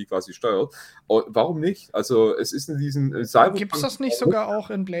lässt und die quasi steuert. Und warum nicht? Also es ist in diesen Gibt es das nicht sogar auch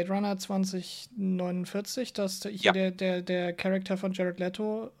in Blade Runner 2049, dass der Charakter von Jared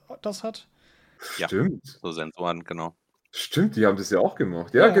Leto das hat? Ja, stimmt. So Sensoren, genau. Stimmt, die haben das ja auch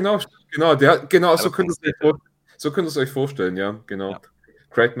gemacht. Ja. Genau. So könnt ihr es euch vorstellen, ja, genau. Ja.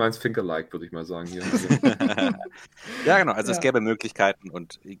 Great Minds Think Alike, würde ich mal sagen. Hier. Ja, genau. Also es gäbe Möglichkeiten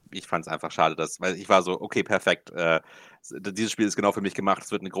und ich fand es einfach schade, weil ich war so, okay, perfekt. Dieses Spiel ist genau für mich gemacht.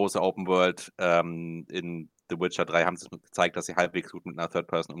 Es wird eine große Open World. In The Witcher 3 haben sie gezeigt, dass sie halbwegs gut mit einer Third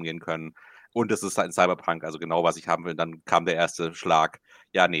Person umgehen können. Und es ist ein Cyberpunk, also genau, was ich haben will. Dann kam der erste Schlag.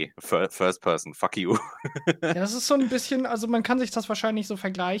 Ja, nee, First Person, fuck you. Ja, das ist so ein bisschen, also man kann sich das wahrscheinlich so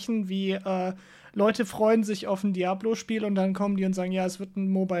vergleichen, wie Leute freuen sich auf ein Diablo-Spiel und dann kommen die und sagen, ja, es wird ein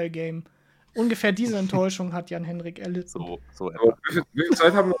Mobile-Game. Ungefähr diese Enttäuschung hat Jan Henryk erlitten. So wie viel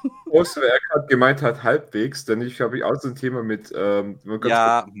Zeit haben wir was er gerade gemeint hat, halbwegs, denn ich habe auch so ein Thema mit ich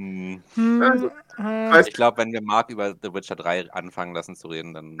glaube, wenn wir Marc über The Witcher 3 anfangen lassen zu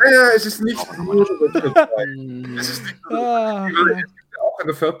reden, dann es ist nicht nur auch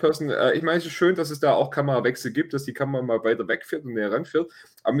eine Third Person. Ich meine, es ist schön, dass es da auch Kamerawechsel gibt, dass die Kamera mal weiter wegfährt und näher ranfährt.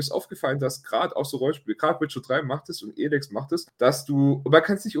 Aber mir ist aufgefallen, dass gerade auch so Rollenspiele, gerade Witcher 3 macht es und Elex macht es, dass man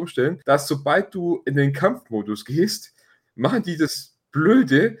kann es nicht umstellen, dass sobald du in den Kampfmodus gehst, machen die das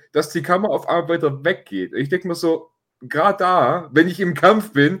Blöde, dass die Kamera auf einmal weiter weggeht. Ich denke mir so, gerade da, wenn ich im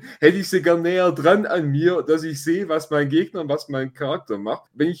Kampf bin, hätte ich sie gern näher dran an mir, dass ich sehe, was mein Gegner und was mein Charakter macht.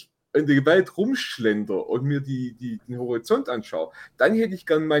 Wenn ich in der Welt rumschlender und mir den Horizont anschaue, dann hätte ich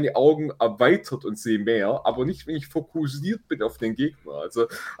gern meine Augen erweitert und sehe mehr, aber nicht, wenn ich fokussiert bin auf den Gegner. Also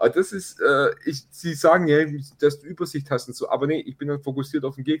das ist, sie sagen ja, dass du Übersicht hast und so, aber nee, ich bin dann fokussiert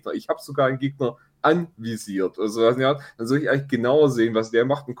auf den Gegner. Ich habe sogar einen Gegner anvisiert. Also ja, dann soll ich eigentlich genauer sehen, was der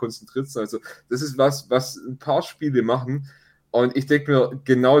macht und konzentriert sein. Also das ist was ein paar Spiele machen und ich denke mir,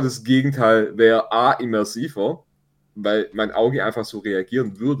 genau das Gegenteil wäre A, immersiver, weil mein Auge einfach so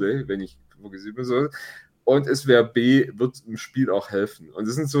reagieren würde, wenn ich fokussiert bin. Und es wäre B, wird im Spiel auch helfen. Und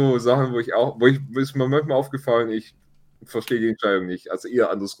das sind so Sachen, wo ist mir manchmal aufgefallen, ich verstehe die Entscheidung nicht. Also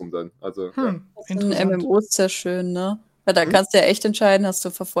eher andersrum dann. Also, in MMOs ist sehr schön, ne? Ja, da kannst du ja echt entscheiden, hast du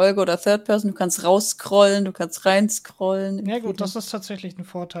Verfolger oder Third Person, du kannst rausscrollen, du kannst reinscrollen. Ja gut, das ist tatsächlich ein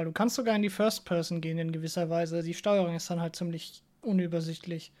Vorteil. Du kannst sogar in die First Person gehen in gewisser Weise. Die Steuerung ist dann halt ziemlich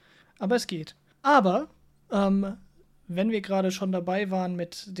unübersichtlich. Aber es geht. Aber, wenn wir gerade schon dabei waren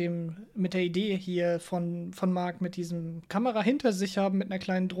mit der Idee hier von Marc mit diesem Kamera hinter sich haben, mit einer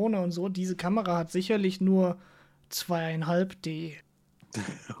kleinen Drohne und so, diese Kamera hat sicherlich nur 2,5D.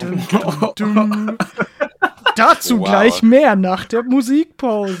 Dum, dum, dum. Dazu gleich mehr nach der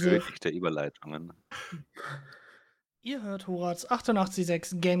Musikpause. König der Überleitungen. Ihr hört Horaz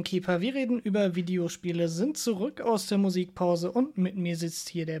 88.6 GameKeeper. Wir reden über Videospiele, sind zurück aus der Musikpause und mit mir sitzt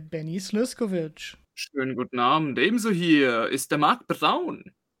hier der Benni Sliskovic. Schönen guten Abend. Ebenso hier ist der Marc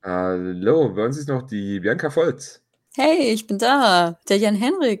Braun. Hallo, bei uns ist noch die Bianca Volz. Hey, ich bin da. Der Jan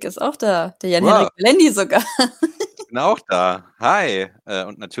Henryk ist auch da. Der Jan Henryk Walendy sogar. Ich bin auch da. Hi.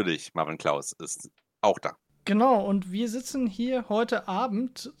 Und natürlich, Marvin Clauß ist auch da. Genau, und wir sitzen hier heute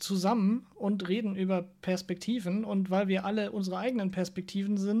Abend zusammen und reden über Perspektiven. Und weil wir alle unsere eigenen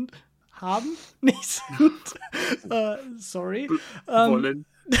Perspektiven sorry. Wollen.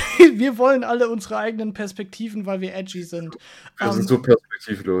 Wir wollen alle unsere eigenen Perspektiven, weil wir edgy sind. Wir sind so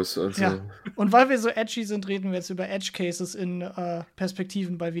perspektivlos. Also. Ja. Und weil wir so edgy sind, reden wir jetzt über Edge Cases in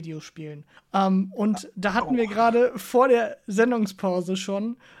Perspektiven bei Videospielen. Und da hatten wir gerade vor der Sendungspause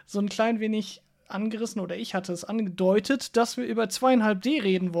schon so ein klein wenig angerissen, oder ich hatte es angedeutet, dass wir über 2,5D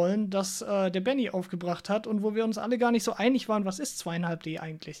reden wollen, das der Benni aufgebracht hat und wo wir uns alle gar nicht so einig waren, was ist 2,5D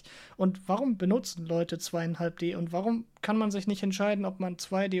eigentlich? Und warum benutzen Leute 2,5D? Und warum kann man sich nicht entscheiden, ob man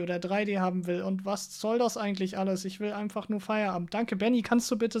 2D oder 3D haben will? Und was soll das eigentlich alles? Ich will einfach nur Feierabend. Danke, Benni.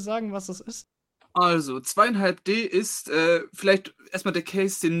 Kannst du bitte sagen, was das ist? Also, 2,5D ist vielleicht erstmal der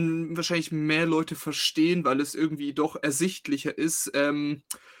Case, den wahrscheinlich mehr Leute verstehen, weil es irgendwie doch ersichtlicher ist.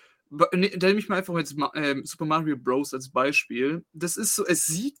 Da nehme ich mal einfach jetzt Super Mario Bros. Als Beispiel. Das ist so, es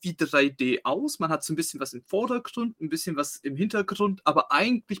sieht wie 3D aus, man hat so ein bisschen was im Vordergrund, ein bisschen was im Hintergrund, aber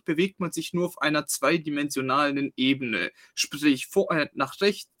eigentlich bewegt man sich nur auf einer zweidimensionalen Ebene. Sprich, nach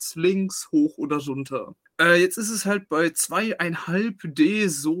rechts, links, hoch oder runter. Jetzt ist es halt bei 2,5D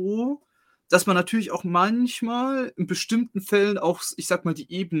so, dass man natürlich auch manchmal in bestimmten Fällen auch, ich sag mal,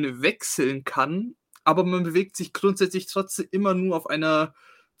 die Ebene wechseln kann, aber man bewegt sich grundsätzlich trotzdem immer nur auf einer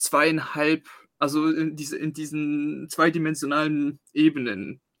 2,5, also in diesen zweidimensionalen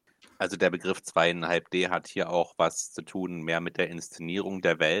Ebenen. Also der Begriff 2,5D hat hier auch was zu tun, mehr mit der Inszenierung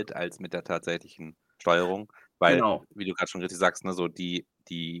der Welt als mit der tatsächlichen Steuerung. Weil, Genau. Wie du gerade schon richtig sagst, ne, so die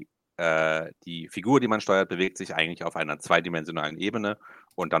Figur, die man steuert, bewegt sich eigentlich auf einer zweidimensionalen Ebene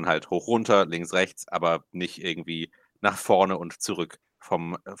und dann halt hoch, runter, links, rechts, aber nicht irgendwie nach vorne und zurück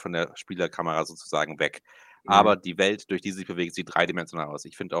von der Spielerkamera sozusagen weg. Aber die Welt, durch die sie sich bewegt, sieht dreidimensional aus.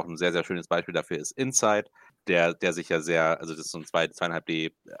 Ich finde auch ein sehr, sehr schönes Beispiel dafür ist Inside, der sich ja sehr, also das ist so ein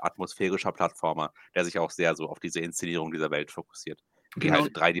 2,5D atmosphärischer Plattformer, der sich auch sehr so auf diese Inszenierung dieser Welt fokussiert, die halt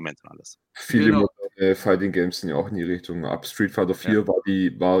dreidimensional ist. Viele moderne Fighting Games sind ja auch in die Richtung. Ab Street Fighter 4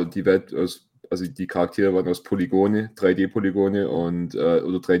 war die Welt also die Charaktere waren aus Polygone, 3D-Polygone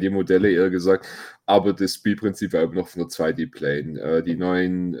oder 3D-Modelle eher gesagt, aber das Spielprinzip war eben noch von der 2D-Plane. Die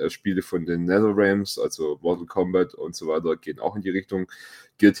neuen Spiele von den NetherRealms, also Mortal Kombat und so weiter, gehen auch in die Richtung.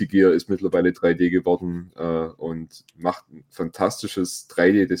 Guilty Gear ist mittlerweile 3D geworden und macht ein fantastisches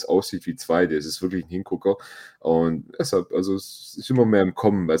 3D, das aussieht wie 2D. Es ist wirklich ein Hingucker und deshalb, also es ist immer mehr im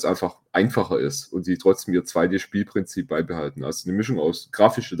Kommen, weil es einfach einfacher ist und sie trotzdem ihr 2D-Spielprinzip beibehalten. Also eine Mischung aus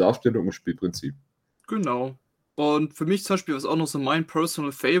grafischer Darstellung und Spielprinzip. Genau. Und für mich zum Beispiel, was auch noch so mein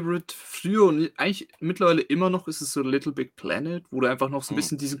Personal Favorite, früher und eigentlich mittlerweile immer noch, ist es so Little Big Planet, wo du einfach noch so ein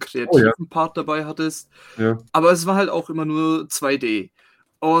bisschen diesen kreativen Part dabei hattest. Ja. Aber es war halt auch immer nur 2D.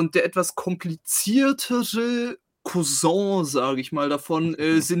 Und der etwas kompliziertere Cousin, sage ich mal, davon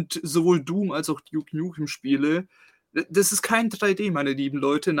sind sowohl Doom als auch Duke Nukem-Spiele. Das ist kein 3D, meine lieben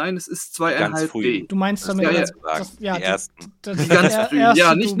Leute. Nein, es ist 2,5D. Du meinst damit die ersten. Die ganz frühen.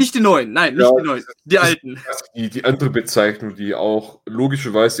 Ja, nicht die neuen. Nein, nicht die neuen. Die alten. Die andere Bezeichnung, die auch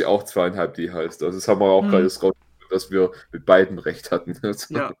logischerweise auch 2,5D heißt. Also das haben wir auch gerade raus, dass wir mit beiden recht hatten.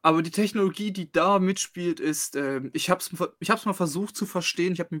 Ja, aber die Technologie, die da mitspielt, ist, ich hab's mal versucht zu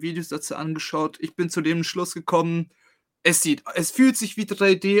verstehen, ich habe mir Videos dazu angeschaut, ich bin zu dem Schluss gekommen, es fühlt sich wie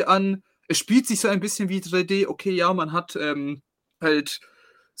 3D an, es spielt sich so ein bisschen wie 3D, okay, ja, man hat halt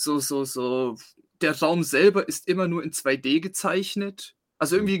so, der Raum selber ist immer nur in 2D gezeichnet,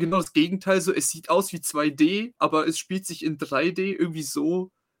 also irgendwie genau das Gegenteil, so, es sieht aus wie 2D, aber es spielt sich in 3D, irgendwie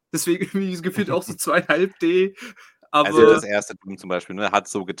so. Deswegen irgendwie gefühlt auch so 2,5D. Aber also das erste Doom zum Beispiel, ne, hat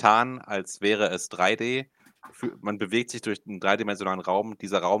so getan, als wäre es 3D. Man bewegt sich durch einen dreidimensionalen Raum.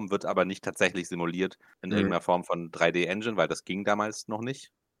 Dieser Raum wird aber nicht tatsächlich simuliert in irgendeiner Form von 3D-Engine, weil das ging damals noch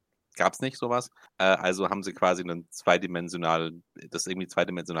nicht. Gab es nicht sowas. Also haben sie quasi das irgendwie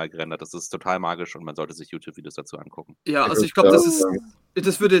zweidimensional gerendert. Das ist total magisch und man sollte sich YouTube-Videos dazu angucken. Ja, also ich glaube,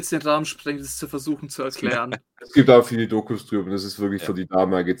 das würde jetzt den Rahmen sprengen, das zu versuchen zu erklären. Es gibt auch viele Dokus drüber und das ist wirklich Ja. für die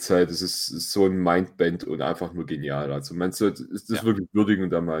damalige Zeit, das ist so ein Mindbend und einfach nur genial. Also man sollte ist das Ja. wirklich würdigen und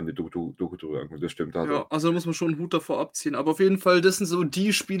da mal eine Doku drüber angucken. Das stimmt. Ja, also da muss man schon einen Hut davor abziehen. Aber auf jeden Fall, das sind so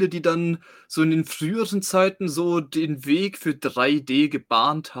die Spiele, die dann so in den früheren Zeiten so den Weg für 3D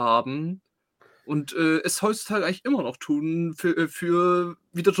gebahnt haben. Und es heutzutage eigentlich immer noch tun, für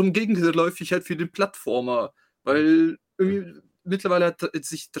wiederum gegenläufig halt für den Plattformer. Weil irgendwie mittlerweile hat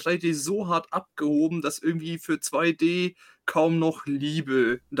sich 3D so hart abgehoben, dass irgendwie für 2D kaum noch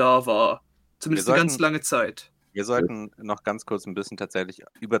Liebe da war. Zumindest eine ganz lange Zeit. Wir sollten noch ganz kurz ein bisschen tatsächlich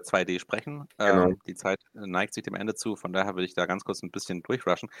über 2D sprechen. Genau. Die Zeit neigt sich dem Ende zu, von daher würde ich da ganz kurz ein bisschen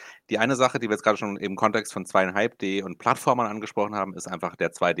durchrushen. Die eine Sache, die wir jetzt gerade schon im Kontext von 2,5D und Plattformern angesprochen haben, ist einfach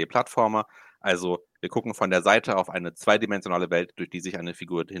der 2D-Plattformer. Also wir gucken von der Seite auf eine zweidimensionale Welt, durch die sich eine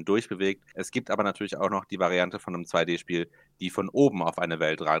Figur hindurch bewegt. Es gibt aber natürlich auch noch die Variante von einem 2D-Spiel, die von oben auf eine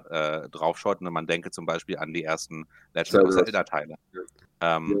Welt draufschaut. Und man denke zum Beispiel an die ersten Legend of Zelda-Teile.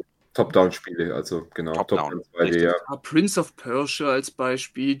 Top-Down-Spiele, also genau. Top-Down, 2D, ja. Prince of Persia als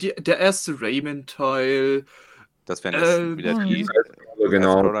Beispiel, der erste Rayman-Teil. Das wären jetzt wieder die.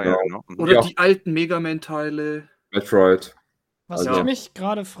 Genau. Oder die alten Mega Man-Teile. Metroid. Was Also- ich mich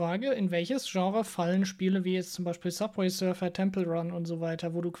gerade frage, in welches Genre fallen Spiele wie jetzt zum Beispiel Subway Surfer, Temple Run und so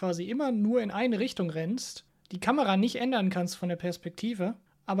weiter, wo du quasi immer nur in eine Richtung rennst, die Kamera nicht ändern kannst von der Perspektive,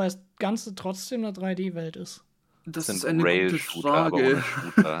 aber das Ganze trotzdem eine 3D-Welt ist. Das sind ist eine gute Rail-Shooter, aber Frage. ohne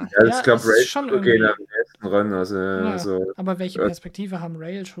Shooter. Ja, Ja, ich glaube, es ist schon Rail gehen irgendwie- am nächsten ran. Also, Ja, so. aber welche Perspektive haben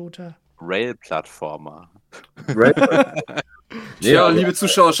Rail-Shooter? Rail-Plattformer. Rail Tja, aber- liebe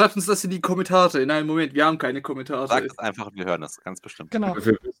Zuschauer, schreibt uns das in die Kommentare. In einem Moment, wir haben keine Kommentare. Sagt es einfach, wir hören das, ganz bestimmt. Genau.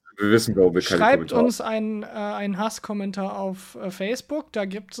 wir wissen, glaube ich, keine Schreibt Kommentare. uns einen Hasskommentar auf Facebook, da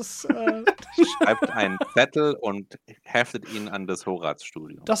gibt es. Schreibt einen Zettel und heftet ihn an das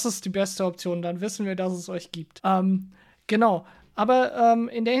Horaz-Studio. Das ist die beste Option, dann wissen wir, dass es euch gibt. Genau. Aber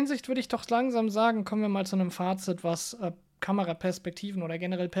in der Hinsicht würde ich doch langsam sagen, kommen wir mal zu einem Fazit, was Kameraperspektiven oder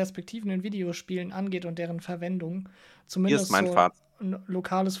generell Perspektiven in Videospielen angeht und deren Verwendung. Zumindest Hier ist mein so Fazit. ein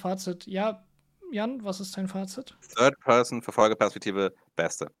lokales Fazit. Ja, Jan, was ist dein Fazit? Third-Person, Verfolgerperspektive,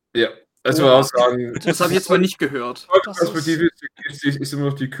 beste. Ja, also wir auch sagen, Das habe ich jetzt mal nicht gehört. Perspektive ist immer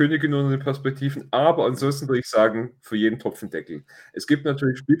noch die Königin unter den Perspektiven, aber ansonsten würde ich sagen, für jeden Topf ein Deckel. Es gibt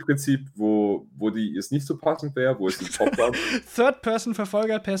natürlich ein Spielprinzip, wo die es nicht so passend wäre, wo es ein Top-Down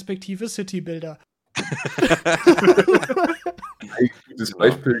Third-Person-Verfolgerperspektive, City-Builder. Ein gutes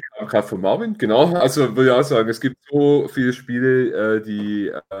Beispiel gerade von Marvin, genau. Also würde ich auch sagen, es gibt so viele Spiele,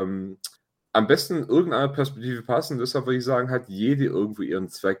 die am besten in irgendeiner Perspektive passen. Deshalb würde ich sagen, hat jede irgendwo ihren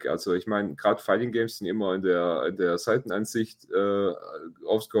Zweck. Also ich meine, gerade Fighting Games sind immer in der Seitenansicht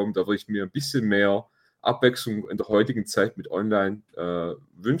rausgekommen. Da würde ich mir ein bisschen mehr Abwechslung in der heutigen Zeit mit Online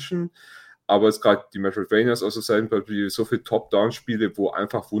wünschen. Aber es gerade die Metroidvanias aus der Seitenperspektive, so viele Top-Down-Spiele, wo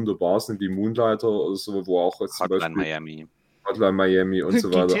einfach wunderbar sind, wie Moonlighter oder so, wo auch jetzt zum Hotline Beispiel Miami. Miami und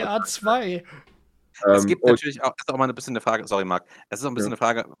so weiter. GTA 2. Es gibt natürlich auch, ist auch mal ein bisschen eine Frage, sorry Marc, es ist auch ein bisschen eine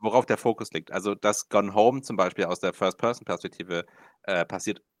Frage, worauf der Fokus liegt. Also, dass Gone Home zum Beispiel aus der First-Person-Perspektive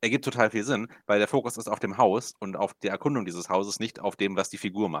passiert, ergibt total viel Sinn, weil der Fokus ist auf dem Haus und auf der Erkundung dieses Hauses, nicht auf dem, was die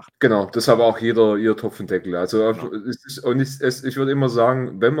Figur macht. Genau, das hat auch ihr Topf und Deckel. Also Genau. ich würde immer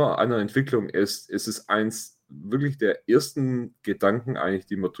sagen, wenn man an der Entwicklung ist es eins wirklich der ersten Gedanken eigentlich,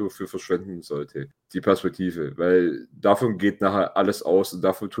 die man dafür verschwenden sollte. Die Perspektive, weil davon geht nachher alles aus und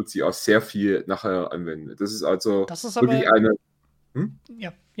davon tut sie auch sehr viel nachher anwenden. Das ist also Das ist wirklich aber. eine.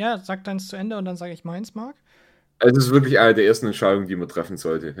 Ja, sag deins zu Ende und dann sage ich meins, Marc. Es ist wirklich eine der ersten Entscheidungen, die man treffen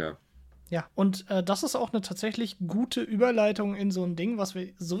sollte, ja. Ja, und das ist auch eine tatsächlich gute Überleitung in so ein Ding, was wir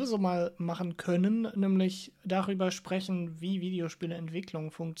sowieso mal machen können, nämlich darüber sprechen, wie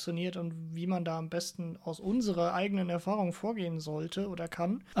Videospieleentwicklung funktioniert und wie man da am besten aus unserer eigenen Erfahrung vorgehen sollte oder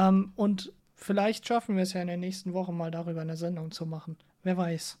kann. Und vielleicht schaffen wir es ja in der nächsten Woche mal darüber eine Sendung zu machen. Wer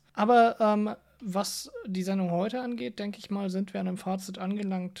weiß. Aber was die Sendung heute angeht, denke ich mal, sind wir an einem Fazit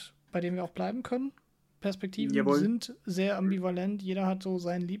angelangt, bei dem wir auch bleiben können. Perspektiven Jawohl. sind sehr ambivalent. Jeder hat so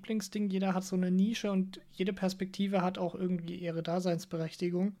sein Lieblingsding, jeder hat so eine Nische und jede Perspektive hat auch irgendwie ihre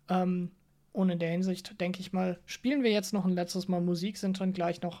Daseinsberechtigung. Und in der Hinsicht, denke ich mal, spielen wir jetzt noch ein letztes Mal Musik, sind dann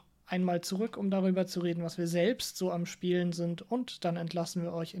gleich noch einmal zurück, um darüber zu reden, was wir selbst so am Spielen sind. Und dann entlassen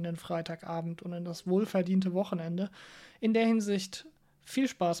wir euch in den Freitagabend und in das wohlverdiente Wochenende. In der Hinsicht viel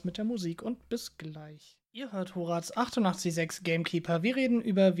Spaß mit der Musik und bis gleich. Ihr hört Horaz 88.6 GameKeeper. Wir reden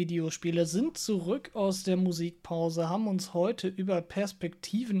über Videospiele, sind zurück aus der Musikpause, haben uns heute über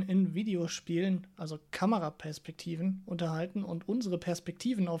Perspektiven in Videospielen, also Kameraperspektiven, unterhalten und unsere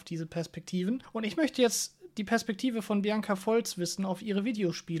Perspektiven auf diese Perspektiven. Und ich möchte jetzt die Perspektive von Bianca Volz wissen auf ihre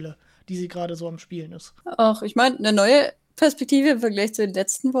Videospiele, die sie gerade so am Spielen ist. Ach, ich meine, eine neue Perspektive im Vergleich zu den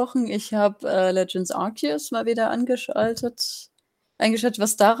letzten Wochen. Ich habe Legends Arceus mal wieder eingeschaltet,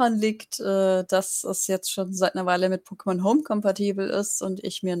 was daran liegt, dass es jetzt schon seit einer Weile mit Pokémon Home kompatibel ist und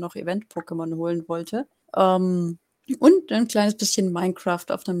ich mir noch Event-Pokémon holen wollte. Und ein kleines bisschen Minecraft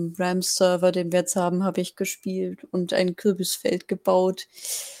auf einem RAM-Server, den wir jetzt haben, habe ich gespielt und ein Kürbisfeld gebaut.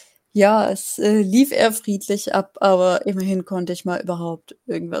 Ja, es lief eher friedlich ab, aber immerhin konnte ich mal überhaupt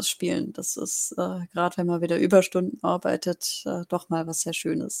irgendwas spielen. Das ist, gerade wenn man wieder Überstunden arbeitet, doch mal was sehr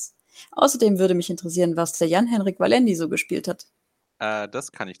Schönes. Außerdem würde mich interessieren, was der Jan Henryk Walendy so gespielt hat.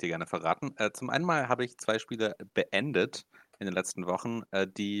 Das kann ich dir gerne verraten. Zum einen mal habe ich 2 Spiele beendet in den letzten Wochen,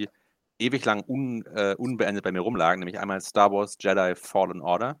 die ewig lang unbeendet bei mir rumlagen, nämlich einmal Star Wars Jedi Fallen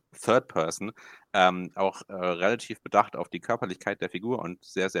Order, Third Person, auch relativ bedacht auf die Körperlichkeit der Figur und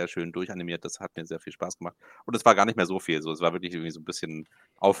sehr, sehr schön durchanimiert. Das hat mir sehr viel Spaß gemacht. Und es war gar nicht mehr so viel. So, es war wirklich irgendwie so ein bisschen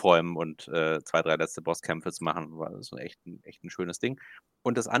aufräumen und 2, 3 letzte Bosskämpfe zu machen. War so echt ein schönes Ding.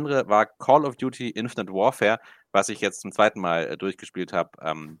 Und das andere war Call of Duty Infinite Warfare, was ich jetzt zum zweiten Mal durchgespielt habe.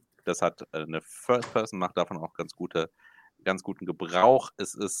 Das hat eine First Person, macht davon auch ganz guten Gebrauch.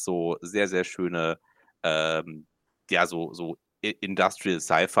 Es ist so sehr, sehr schöne, so Industrial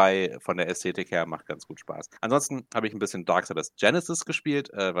Sci-Fi von der Ästhetik her, macht ganz gut Spaß. Ansonsten habe ich ein bisschen Darksiders Genesis gespielt,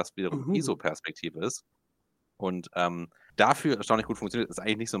 was wiederum ISO-Perspektive ist. Und dafür erstaunlich gut funktioniert. Ist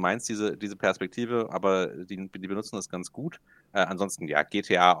eigentlich nicht so meins, diese Perspektive, aber die benutzen das ganz gut. Ansonsten, ja,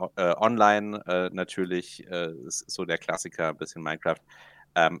 GTA Online natürlich ist so der Klassiker, ein bisschen Minecraft.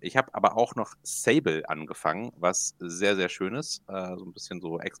 Ich habe aber auch noch Sable angefangen, was sehr, sehr schön ist. So ein bisschen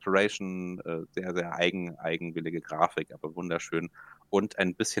so Exploration, sehr, sehr eigenwillige Grafik, aber wunderschön. Und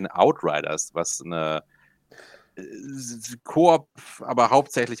ein bisschen Outriders, was eine Koop, aber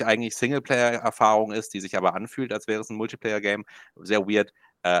hauptsächlich eigentlich Singleplayer-Erfahrung ist, die sich aber anfühlt, als wäre es ein Multiplayer-Game. Sehr weird,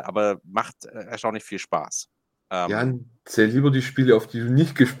 aber macht erstaunlich viel Spaß. Jan, zähl lieber die Spiele, auf die du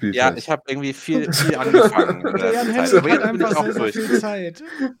nicht gespielt hast. Ja, ich habe irgendwie viel angefangen. Jan Henryk hat einfach sehr, sehr viel Zeit.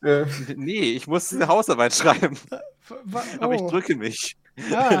 Ja. Nee, ich muss eine Hausarbeit schreiben. Aber ich drücke mich.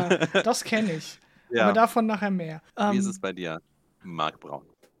 Ah, das kenne ich. Ja. Aber davon nachher mehr. Wie ist es bei dir, Marc Braun?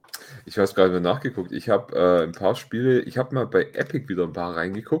 Ich habe es gerade mal nachgeguckt. Ich habe ein paar Spiele, ich habe mal bei Epic wieder ein paar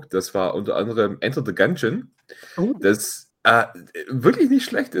reingeguckt. Das war unter anderem Enter the Gungeon. Das wirklich nicht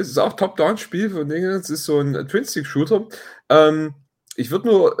schlecht ist. Es ist auch Top-Down-Spiel von Dingen. Es ist so ein Twin-Stick-Shooter. Ich würde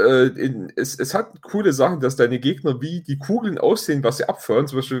nur, es hat coole Sachen, dass deine Gegner wie die Kugeln aussehen, was sie abfeuern.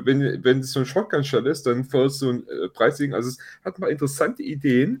 Zum Beispiel, wenn es so ein Shotgun-Shell ist, dann feuerst du ein Preisding. Also es hat mal interessante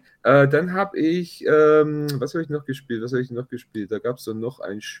Ideen. Dann habe ich, was habe ich noch gespielt? Da gab es dann noch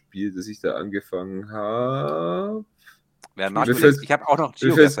ein Spiel, das ich da angefangen habe. Wer mag ich habe auch noch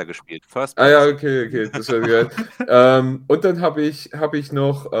Geogesser gespielt. First Person. Ja, okay, das war gehört. Und dann habe ich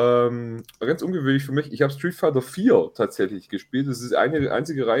noch, ganz ungewöhnlich für mich, ich habe Street Fighter 4 tatsächlich gespielt. Das ist eine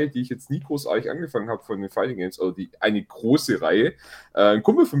einzige Reihe, die ich jetzt nie großartig angefangen habe von den Fighting Games, oder eine große Reihe. Ein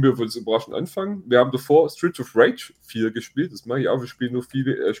Kumpel von mir wollte es überraschend anfangen. Wir haben davor Streets of Rage 4 gespielt. Das mache ich auch. Wir spielen nur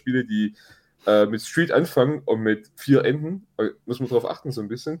viele Spiele, die mit Street anfangen und mit 4 enden. Muss man drauf achten so ein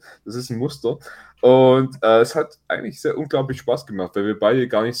bisschen. Das ist ein Muster. Und es hat eigentlich sehr unglaublich Spaß gemacht, weil wir beide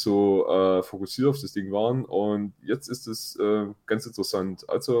gar nicht so fokussiert auf das Ding waren. Und jetzt ist es ganz interessant.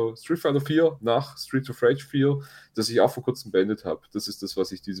 Also Street Fighter 4 nach Street of Rage 4, das ich auch vor kurzem beendet habe. Das ist das,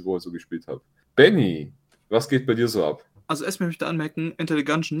 was ich diese Woche so gespielt habe. Benni, was geht bei dir so ab? Also erstmal möchte ich anmerken, Enter the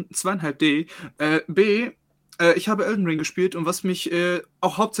Gungeon, 2,5D. B, ich habe Elden Ring gespielt und was mich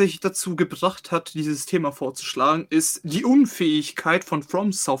auch hauptsächlich dazu gebracht hat, dieses Thema vorzuschlagen, ist die Unfähigkeit von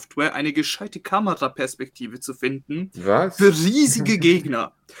From Software, eine gescheite Kameraperspektive zu finden. Was? Für riesige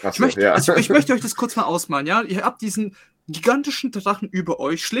Gegner. Ich möchte euch das kurz mal ausmalen, ja? Ihr habt diesen gigantischen Drachen über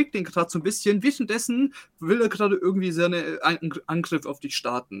euch, schlägt den gerade so ein bisschen, währenddessen will er gerade irgendwie seinen Angriff auf dich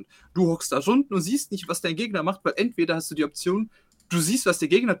starten. Du hockst da unten und siehst nicht, was dein Gegner macht, weil entweder hast du die Option, du siehst, was der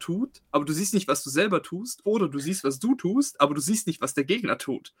Gegner tut, aber du siehst nicht, was du selber tust, oder du siehst, was du tust, aber du siehst nicht, was der Gegner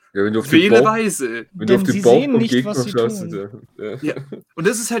tut. Ja, wenn du Wähle weise. Wenn du auf sie den Bauch sehen vom nicht, Gegner was sie schaust. tun. Ja. Und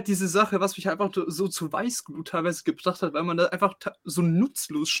das ist halt diese Sache, was mich einfach so zu Weißglut teilweise gebracht hat, weil man da einfach so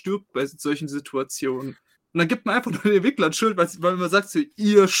nutzlos stirbt bei solchen Situationen. Und dann gibt man einfach nur den Entwicklern Schuld, weil man sagt so,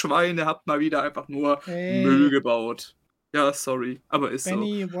 ihr Schweine habt mal wieder einfach nur Müll gebaut. Ja, sorry, aber ist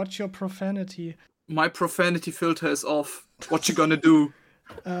Benni, watch your profanity. My profanity filter is off. What you gonna do?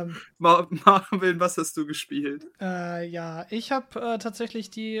 Marvin, was hast du gespielt? Ja, ich habe tatsächlich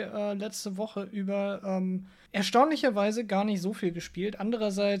die letzte Woche über erstaunlicherweise gar nicht so viel gespielt.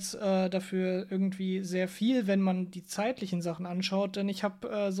 Andererseits dafür irgendwie sehr viel, wenn man die zeitlichen Sachen anschaut. Denn ich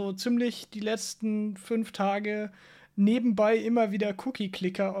habe so ziemlich die letzten 5 Tage nebenbei immer wieder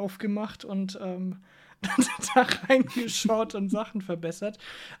Cookie-Clicker aufgemacht und da reingeschaut und Sachen verbessert.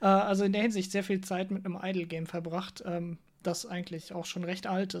 Also in der Hinsicht sehr viel Zeit mit einem Idle-Game verbracht, das eigentlich auch schon recht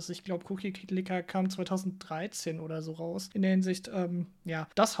alt ist. Ich glaube, Cookie Clicker kam 2013 oder so raus. In der Hinsicht, ja,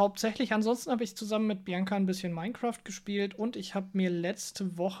 das hauptsächlich. Ansonsten habe ich zusammen mit Bianca ein bisschen Minecraft gespielt und ich habe mir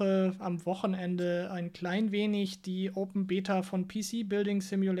letzte Woche am Wochenende ein klein wenig die Open Beta von PC Building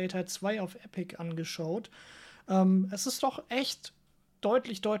Simulator 2 auf Epic angeschaut. Es ist doch echt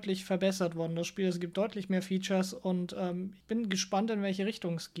deutlich verbessert worden, das Spiel. Es gibt deutlich mehr Features und ich bin gespannt, in welche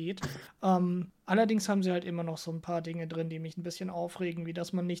Richtung es geht. Allerdings haben sie halt immer noch so ein paar Dinge drin, die mich ein bisschen aufregen, wie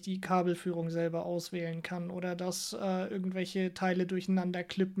dass man nicht die Kabelführung selber auswählen kann oder dass irgendwelche Teile durcheinander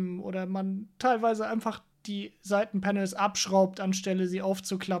klippen oder man teilweise einfach die Seitenpanels abschraubt, anstelle sie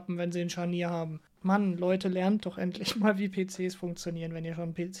aufzuklappen, wenn sie ein Scharnier haben. Mann, Leute, lernt doch endlich mal, wie PCs funktionieren, wenn ihr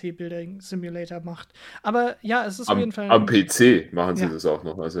schon PC-Building Simulator macht. Aber ja, es ist auf jeden Fall... Am PC machen sie das auch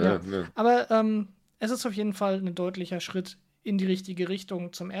noch. Also, ja. Aber es ist auf jeden Fall ein deutlicher Schritt in die richtige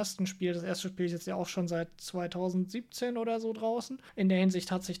Richtung zum ersten Spiel. Das erste Spiel ist jetzt ja auch schon seit 2017 oder so draußen. In der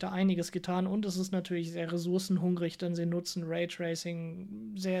Hinsicht hat sich da einiges getan und es ist natürlich sehr ressourcenhungrig, denn sie nutzen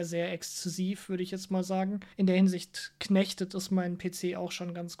Raytracing sehr exzessiv, würde ich jetzt mal sagen. In der Hinsicht knechtet es meinen PC auch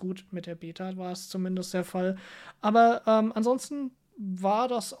schon ganz gut. Mit der Beta war es zumindest der Fall. Aber ansonsten war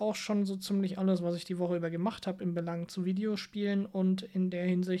das auch schon so ziemlich alles, was ich die Woche über gemacht habe im Belang zu Videospielen. Und in der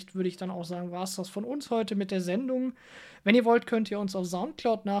Hinsicht würde ich dann auch sagen, war es das von uns heute mit der Sendung. Wenn ihr wollt, könnt ihr uns auf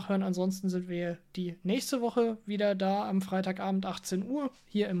Soundcloud nachhören. Ansonsten sind wir die nächste Woche wieder da am Freitagabend 18 Uhr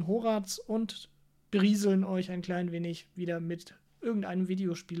hier im Horaz und berieseln euch ein klein wenig wieder mit irgendeinem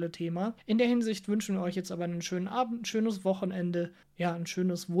Videospiele-Thema. In der Hinsicht wünschen wir euch jetzt aber einen schönen Abend, ein schönes Wochenende, ja, ein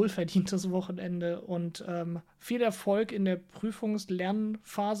schönes, wohlverdientes Wochenende und viel Erfolg in der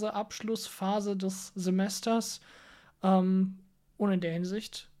Prüfungs-Lernphase, Abschlussphase des Semesters. Und in der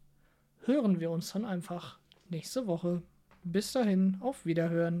Hinsicht hören wir uns dann einfach nächste Woche. Bis dahin, auf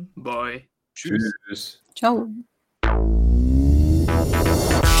Wiederhören. Bye. Tschüss. Ciao.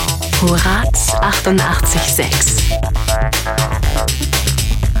 Horaz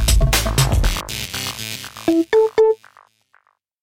 88.6